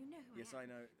important that you know who Yes, I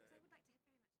know.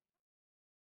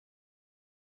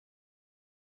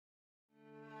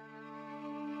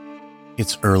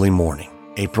 It's early morning,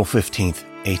 April 15th,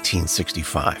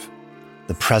 1865.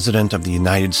 The President of the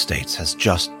United States has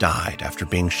just died after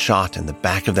being shot in the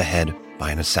back of the head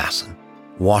by an assassin.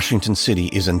 Washington City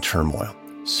is in turmoil.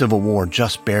 Civil War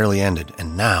just barely ended,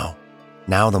 and now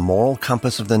the moral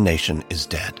compass of the nation is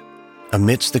dead.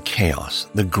 Amidst the chaos,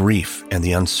 the grief, and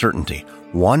the uncertainty,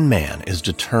 one man is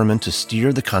determined to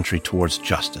steer the country towards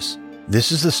justice.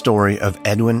 This is the story of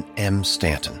Edwin M.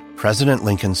 Stanton, President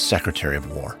Lincoln's Secretary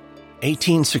of War.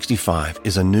 1865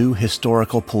 is a new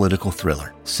historical political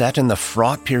thriller set in the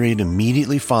fraught period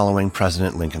immediately following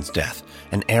President Lincoln's death,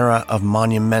 an era of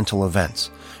monumental events,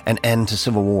 an end to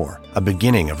civil war, a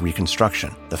beginning of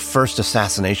Reconstruction, the first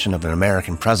assassination of an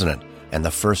American president, and the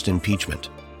first impeachment.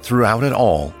 Throughout it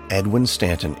all, Edwin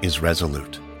Stanton is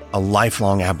resolute. A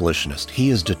lifelong abolitionist, he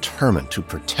is determined to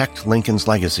protect Lincoln's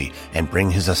legacy and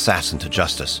bring his assassin to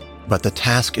justice. But the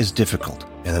task is difficult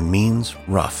and the means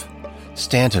rough.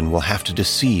 Stanton will have to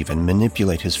deceive and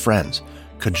manipulate his friends,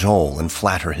 cajole and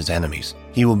flatter his enemies.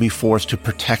 He will be forced to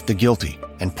protect the guilty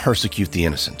and persecute the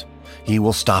innocent. He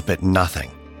will stop at nothing,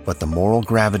 but the moral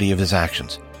gravity of his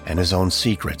actions and his own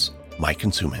secrets might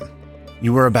consume him.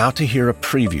 You are about to hear a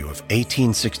preview of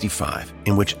 1865,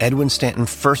 in which Edwin Stanton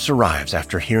first arrives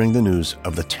after hearing the news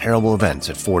of the terrible events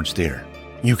at Ford's Theater.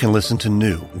 You can listen to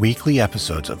new weekly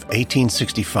episodes of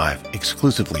 1865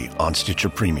 exclusively on Stitcher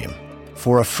Premium.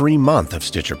 For a free month of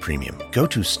Stitcher Premium, go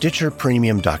to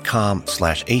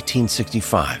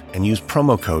stitcherpremium.com/1865 and use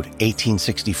promo code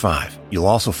 1865. You'll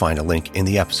also find a link in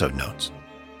the episode notes.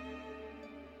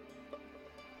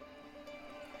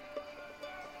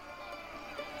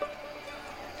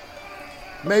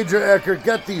 Major Eckert,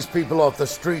 get these people off the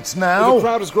streets now. The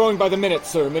crowd is growing by the minute,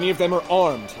 sir. Many of them are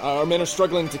armed. Our men are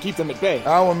struggling to keep them at bay.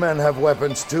 Our men have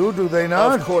weapons too, do they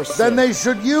not? Of course, Then sir. they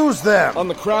should use them. On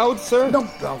the crowd, sir? No,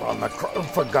 on the crowd.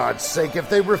 For God's sake,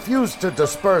 if they refuse to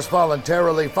disperse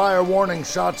voluntarily, fire warning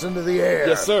shots into the air.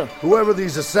 Yes, sir. Whoever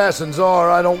these assassins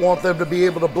are, I don't want them to be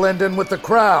able to blend in with the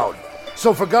crowd.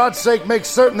 So for God's sake, make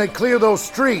certain they clear those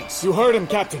streets. You heard him,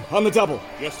 Captain. On the double.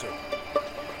 Yes, sir.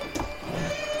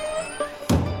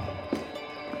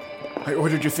 I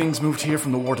ordered your things moved here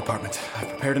from the War Department. I've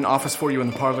prepared an office for you in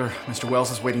the parlor. Mr.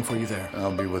 Wells is waiting for you there.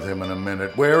 I'll be with him in a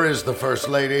minute. Where is the First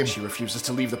Lady? She refuses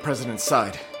to leave the President's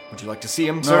side. Would you like to see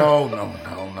him, sir? No,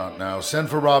 not now.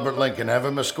 Send for Robert Lincoln. Have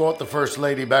him escort the First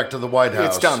Lady back to the White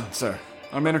House. It's done, sir.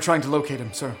 Our men are trying to locate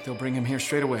him, sir. They'll bring him here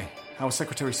straight away. How is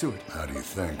Secretary Seward? How do you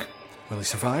think? Will he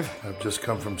survive? I've just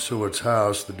come from Seward's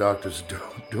house. The doctor's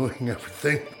doing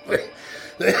everything.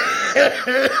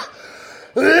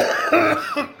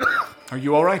 Are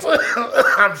you all right?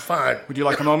 I'm fine. Would you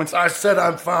like a moment? I said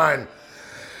I'm fine.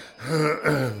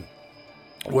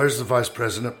 Where's the Vice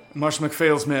President? Marshal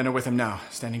McPhail's men are with him now,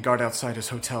 standing guard outside his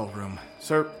hotel room.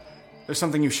 Sir, there's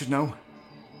something you should know.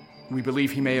 We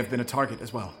believe he may have been a target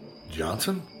as well.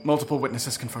 Johnson? Multiple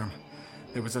witnesses confirm.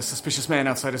 There was a suspicious man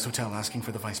outside his hotel asking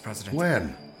for the Vice President.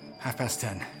 When?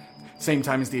 10:30. Same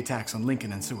time as the attacks on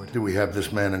Lincoln and Seward. Do we have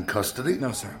this man in custody?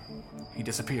 No, sir. He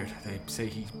disappeared. They say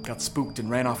he got spooked and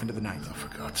ran off into the night. Oh, for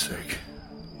God's sake.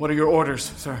 What are your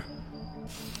orders, sir?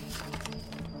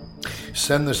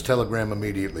 Send this telegram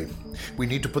immediately. We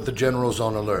need to put the generals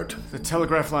on alert. The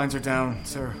telegraph lines are down,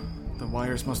 sir. The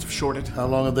wires must have shorted. How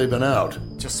long have they been out?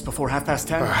 Just before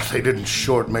 10:30. They didn't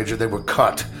short, Major. They were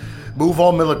cut. Move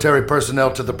all military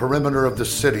personnel to the perimeter of the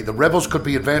city. The rebels could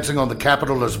be advancing on the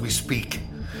capital as we speak.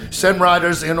 Send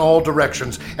riders in all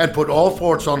directions and put all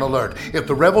forts on alert. If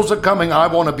the rebels are coming, I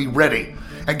want to be ready.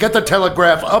 And get the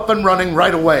telegraph up and running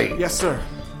right away. Yes, sir.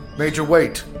 Major,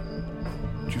 wait.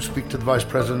 Did you speak to the Vice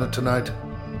President tonight?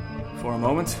 For a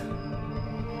moment.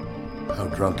 How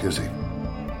drunk is he?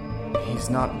 He's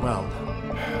not well.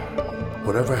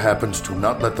 Whatever happens, do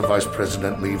not let the Vice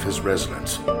President leave his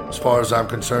residence. As far as I'm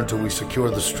concerned, till we secure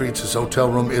the streets, his hotel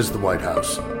room is the White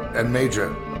House. And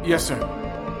Major... Yes, sir.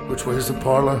 Which way is the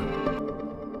parlor?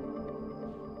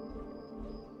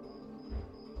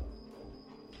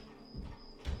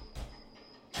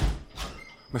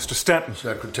 Mr. Stanton.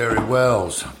 Secretary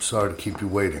Wells, I'm sorry to keep you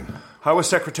waiting. How is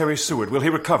Secretary Seward? Will he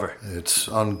recover? It's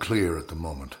unclear at the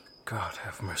moment. God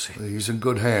have mercy. He's in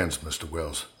good hands, Mr.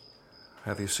 Wells.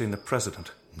 Have you seen the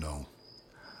President? No.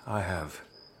 I have.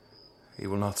 He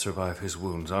will not survive his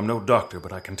wounds. I'm no doctor,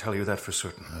 but I can tell you that for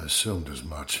certain. I assumed as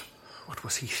much. What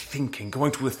was he thinking,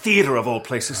 going to a theater of all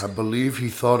places? I believe he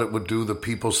thought it would do the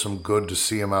people some good to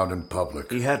see him out in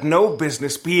public. He had no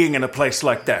business being in a place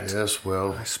like that. Yes,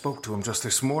 well... I spoke to him just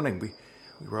this morning. We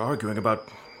were arguing about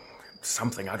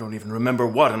something, I don't even remember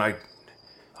what, and I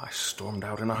stormed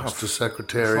out in a huff. Mr.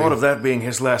 Secretary... The thought of that being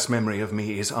his last memory of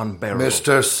me is unbearable.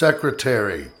 Mr.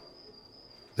 Secretary,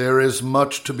 there is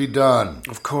much to be done.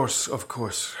 Of course.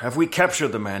 Have we captured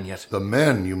the man yet? The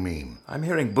men, you mean? I'm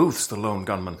hearing Booth's the lone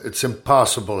gunman. It's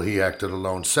impossible he acted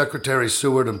alone. Secretary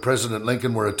Seward and President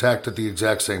Lincoln were attacked at the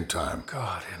exact same time.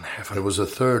 God in heaven. There was a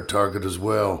third target as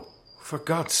well. For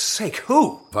God's sake,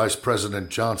 who? Vice President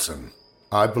Johnson.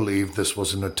 I believe this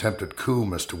was an attempted coup,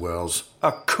 Mr. Wells.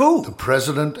 A coup? The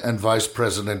president and vice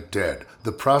president dead.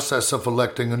 The process of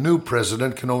electing a new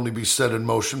president can only be set in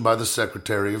motion by the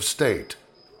Secretary of State.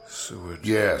 Seward?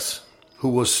 Yes, who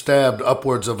was stabbed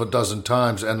upwards of 12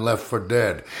 times and left for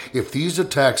dead. If these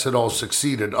attacks had all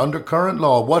succeeded, under current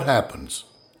law, what happens?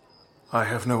 I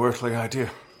have no earthly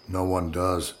idea. No one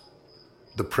does.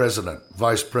 The president,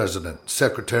 vice president,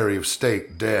 Secretary of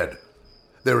State dead.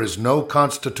 There is no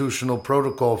constitutional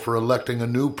protocol for electing a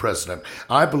new president.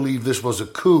 I believe this was a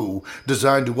coup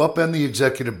designed to upend the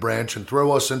executive branch and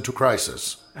throw us into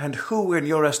crisis. And who, in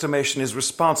your estimation, is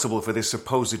responsible for this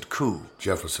supposed coup?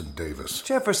 Jefferson Davis.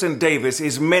 Jefferson Davis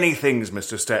is many things,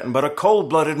 Mr. Stanton, but a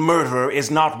cold-blooded murderer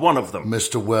is not one of them.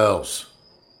 Mr. Wells,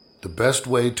 the best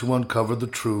way to uncover the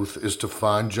truth is to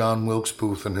find John Wilkes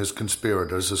Booth and his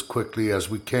conspirators as quickly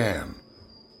as we can.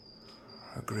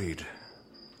 Agreed.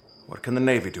 What can the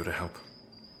Navy do to help?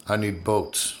 I need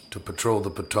boats to patrol the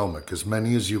Potomac, as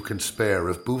many as you can spare.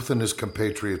 If Booth and his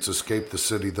compatriots escape the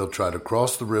city, they'll try to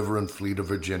cross the river and flee to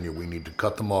Virginia. We need to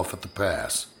cut them off at the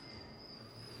pass.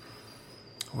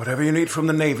 Whatever you need from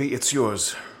the Navy, it's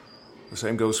yours. The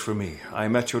same goes for me. I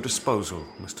am at your disposal,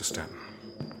 Mr. Stanton.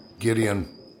 Gideon.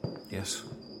 Yes?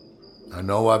 I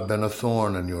know I've been a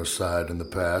thorn in your side in the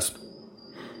past.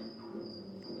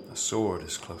 A sword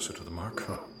is closer to the mark.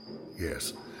 Oh,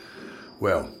 yes.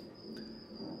 Well,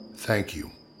 thank you.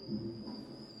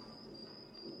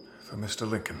 For Mr.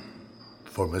 Lincoln.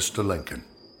 For Mr. Lincoln.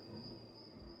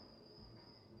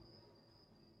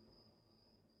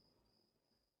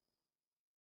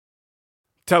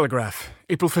 Telegraph,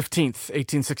 April 15th,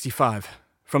 1865.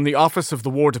 From the office of the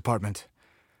War Department.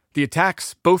 The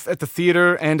attacks, both at the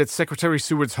theater and at Secretary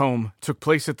Seward's home, took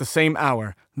place at the same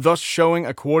hour, thus showing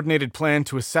a coordinated plan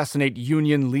to assassinate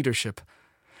Union leadership.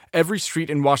 Every street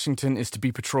in Washington is to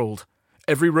be patrolled.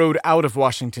 Every road out of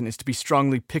Washington is to be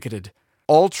strongly picketed.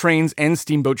 All trains and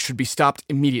steamboats should be stopped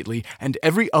immediately, and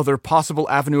every other possible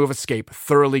avenue of escape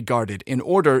thoroughly guarded, in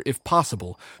order, if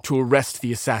possible, to arrest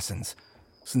the assassins.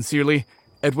 Sincerely,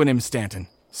 Edwin M. Stanton,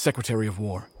 Secretary of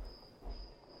War.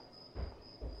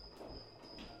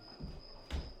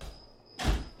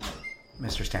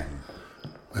 Mr. Stanton.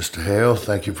 Mr. Hale,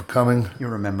 thank you for coming. You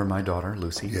remember my daughter,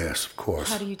 Lucy? Yes, of course.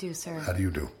 How do you do, sir? How do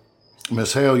you do?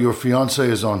 Miss Hale, your fiancé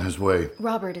is on his way.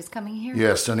 Robert is coming here?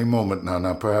 Yes, any moment now.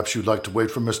 Now, perhaps you'd like to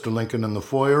wait for Mr. Lincoln in the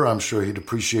foyer. I'm sure he'd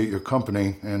appreciate your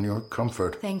company and your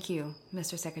comfort. Thank you,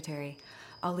 Mr. Secretary.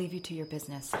 I'll leave you to your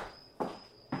business.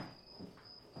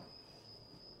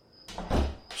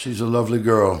 She's a lovely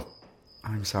girl.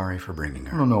 I'm sorry for bringing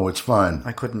her. No, it's fine.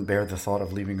 I couldn't bear the thought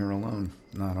of leaving her alone.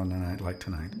 Not on a night like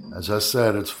tonight. As I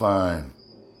said, it's fine.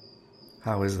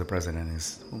 How is the president?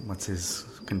 What's his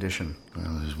condition?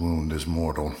 Well, his wound is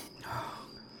mortal.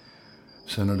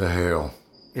 Senator Hale.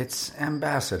 It's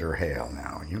Ambassador Hale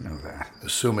now, you know that.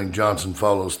 Assuming Johnson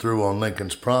follows through on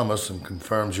Lincoln's promise and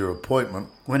confirms your appointment.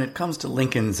 When it comes to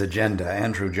Lincoln's agenda,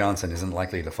 Andrew Johnson isn't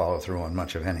likely to follow through on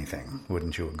much of anything.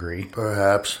 Wouldn't you agree?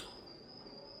 Perhaps.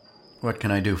 What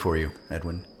can I do for you,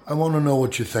 Edwin? I want to know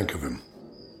what you think of him.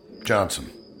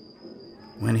 Johnson.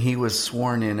 When he was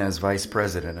sworn in as vice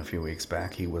president a few weeks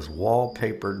back, he was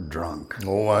wallpapered drunk.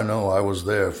 Oh, I know. I was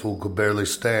there. Fool could barely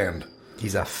stand.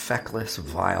 He's a feckless,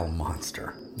 vile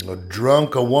monster. A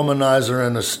drunk, a womanizer,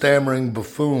 and a stammering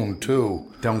buffoon,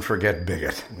 too. Don't forget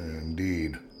bigot.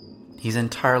 Indeed. He's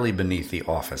entirely beneath the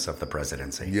office of the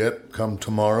presidency. Yep, come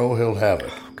tomorrow, he'll have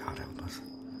it. Oh, God help us.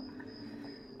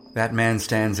 That man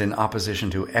stands in opposition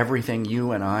to everything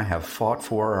you and I have fought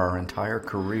for our entire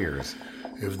careers.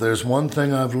 If there's one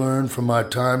thing I've learned from my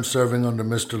time serving under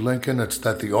Mr. Lincoln, it's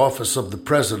that the office of the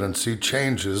presidency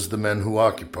changes the men who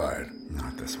occupy it.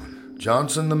 Not this one.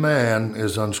 Johnson the man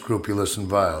is unscrupulous and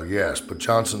vile, yes, but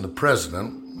Johnson the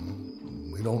president,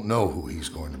 we don't know who he's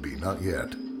going to be, not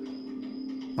yet.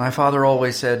 My father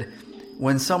always said,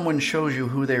 when someone shows you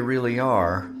who they really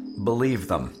are, believe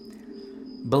them.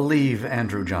 Believe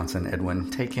Andrew Johnson,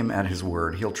 Edwin. Take him at his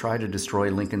word. He'll try to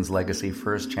destroy Lincoln's legacy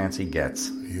first chance he gets.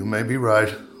 You may be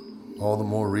right. All the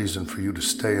more reason for you to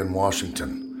stay in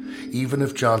Washington. Even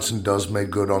if Johnson does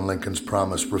make good on Lincoln's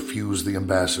promise, refuse the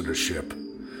ambassadorship.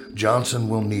 Johnson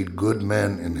will need good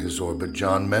men in his orbit,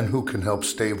 John, men who can help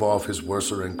stave off his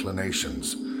worser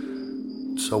inclinations.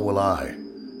 So will I.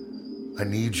 I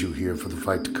need you here for the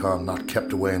fight to come, not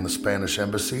kept away in the Spanish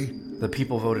embassy. The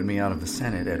people voted me out of the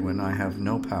Senate, Edwin. I have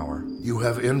no power. You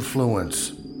have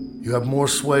influence. You have more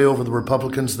sway over the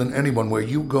Republicans than anyone. Where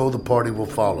you go, the party will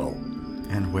follow.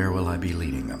 And where will I be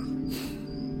leading them?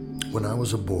 When I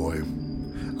was a boy,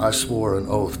 I swore an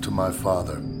oath to my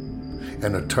father.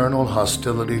 An eternal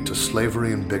hostility to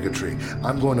slavery and bigotry.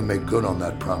 I'm going to make good on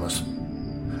that promise.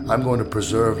 I'm going to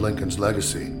preserve Lincoln's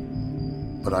legacy.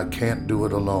 But I can't do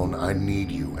it alone. I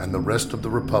need you and the rest of the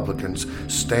Republicans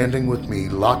standing with me,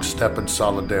 lockstep in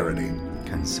solidarity.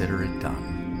 Consider it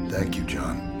done. Thank you,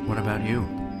 John. What about you?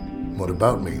 What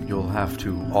about me? You'll have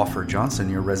to offer Johnson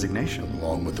your resignation.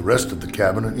 Along with the rest of the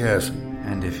cabinet, yes.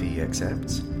 And if he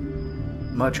accepts?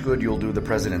 Much good you'll do the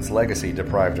president's legacy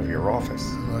deprived of your office.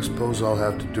 I suppose I'll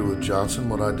have to do with Johnson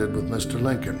what I did with Mr.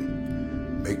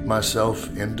 Lincoln. Make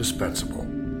myself indispensable.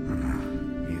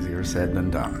 Easier said than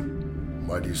done.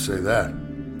 Why do you say that?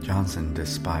 Johnson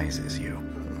despises you.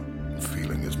 The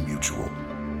feeling is mutual.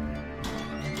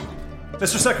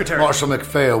 Mr. Secretary. Marshal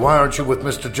McPhail, why aren't you with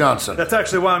Mr. Johnson? That's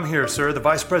actually why I'm here, sir. The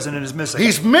Vice President is missing.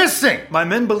 He's missing! My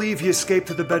men believe he escaped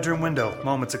through the bedroom window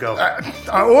moments ago.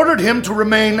 I ordered him to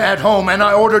remain at home, and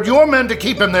I ordered your men to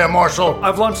keep him there, Marshal.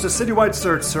 I've launched a citywide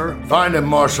search, sir. Find him,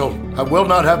 Marshal. I will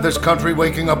not have this country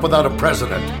waking up without a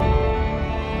president.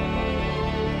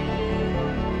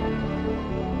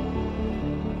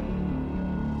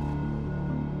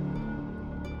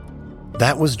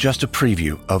 That was just a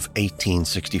preview of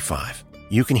 1865.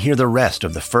 You can hear the rest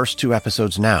of the first 2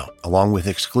 episodes now, along with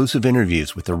exclusive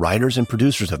interviews with the writers and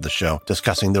producers of the show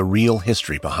discussing the real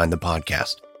history behind the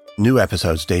podcast. New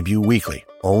episodes debut weekly,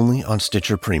 only on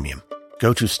Stitcher Premium.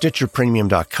 Go to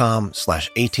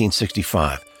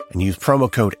stitcherpremium.com/1865 and use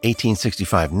promo code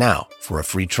 1865 now for a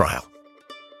free trial.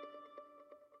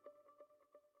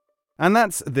 And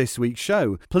that's this week's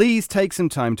show. Please take some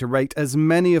time to rate as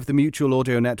many of the Mutual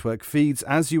Audio Network feeds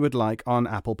as you would like on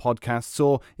Apple Podcasts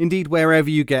or indeed wherever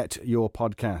you get your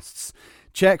podcasts.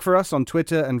 Check for us on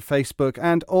Twitter and Facebook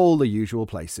and all the usual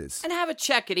places. And have a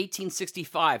check at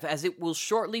 1865, as it will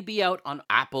shortly be out on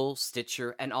Apple,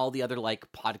 Stitcher, and all the other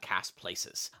podcast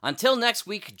places. Until next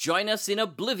week, join us in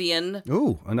oblivion.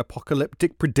 Ooh, an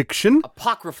apocalyptic prediction?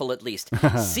 Apocryphal, at least.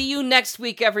 See you next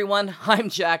week, everyone. I'm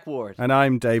Jack Ward. And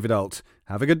I'm David Alt.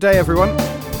 Have a good day, everyone.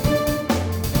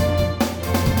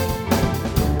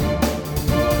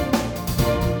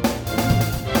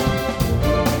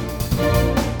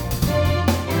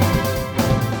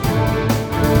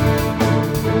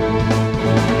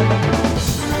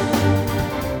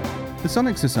 The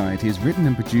Sonic Society is written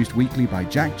and produced weekly by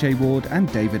Jack J. Ward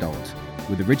and David Alt,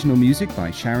 with original music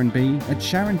by Sharon B. at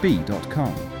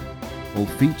sharonb.com. All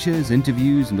features,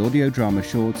 interviews, and audio drama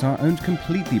shorts are owned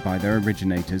completely by their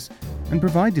originators and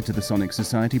provided to the Sonic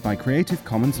Society by Creative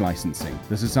Commons licensing.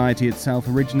 The Society itself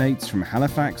originates from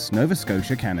Halifax, Nova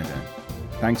Scotia, Canada.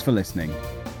 Thanks for listening.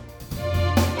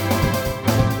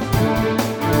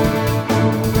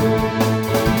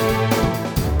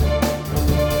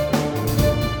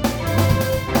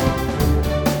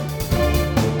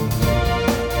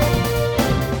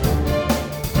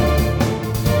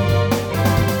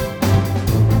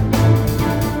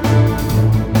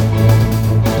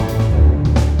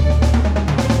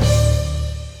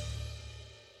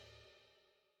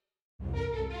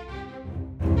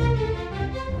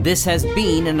 This has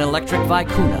been an Electric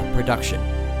Vicuna production.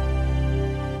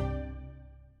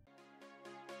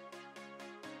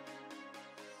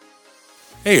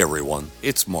 Hey everyone,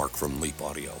 it's Mark from Leap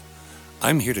Audio.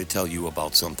 I'm here to tell you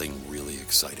about something really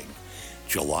exciting.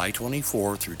 July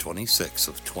 24 through 26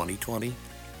 of 2020,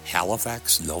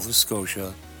 Halifax, Nova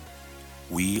Scotia,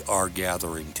 we are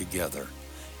gathering together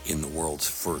in the world's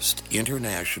first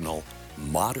international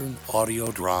modern audio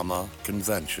drama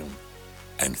convention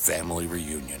and family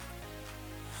reunion.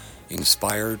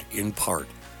 Inspired in part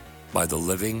by the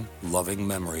living, loving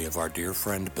memory of our dear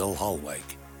friend Bill Hollweg,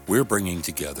 we're bringing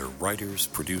together writers,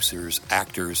 producers,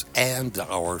 actors, and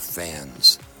our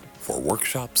fans for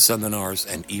workshops, seminars,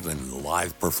 and even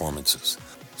live performances.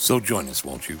 So join us,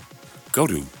 won't you? Go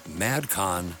to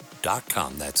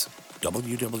madcon.com, that's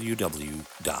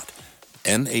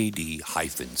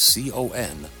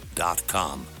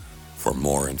www.mad-con.com for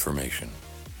more information.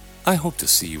 I hope to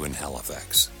see you in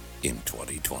Halifax in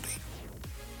 2020.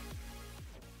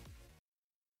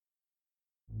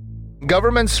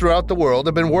 Governments throughout the world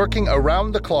have been working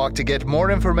around the clock to get more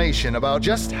information about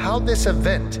just how this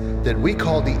event that we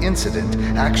call the incident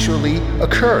actually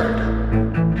occurred.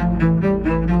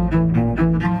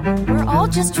 We're all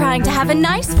just trying to have a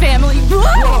nice family.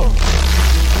 Whoa!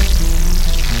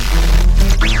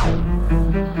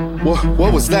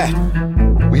 What was that?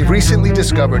 We've recently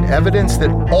discovered evidence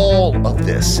that all of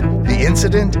this, the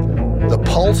incident, the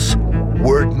pulse,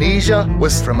 wordnesia,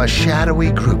 was from a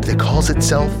shadowy group that calls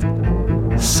itself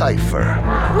Cypher.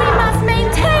 We must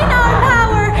maintain our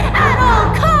power at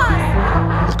all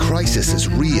costs! The crisis is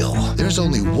real. There's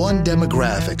only one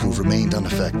demographic who've remained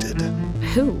unaffected.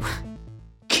 Who?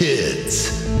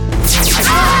 Kids. All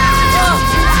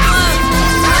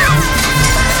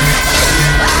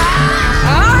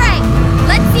right,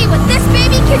 let's see what this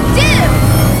baby can do!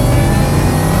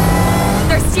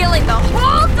 They're stealing the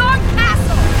whole darn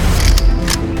castle!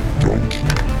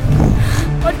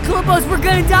 But Clippos, we're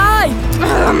gonna die!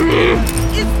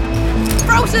 It's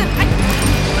frozen!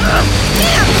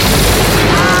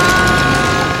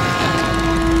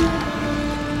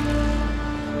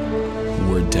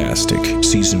 Wordtastic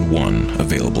Season 1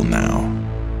 available now.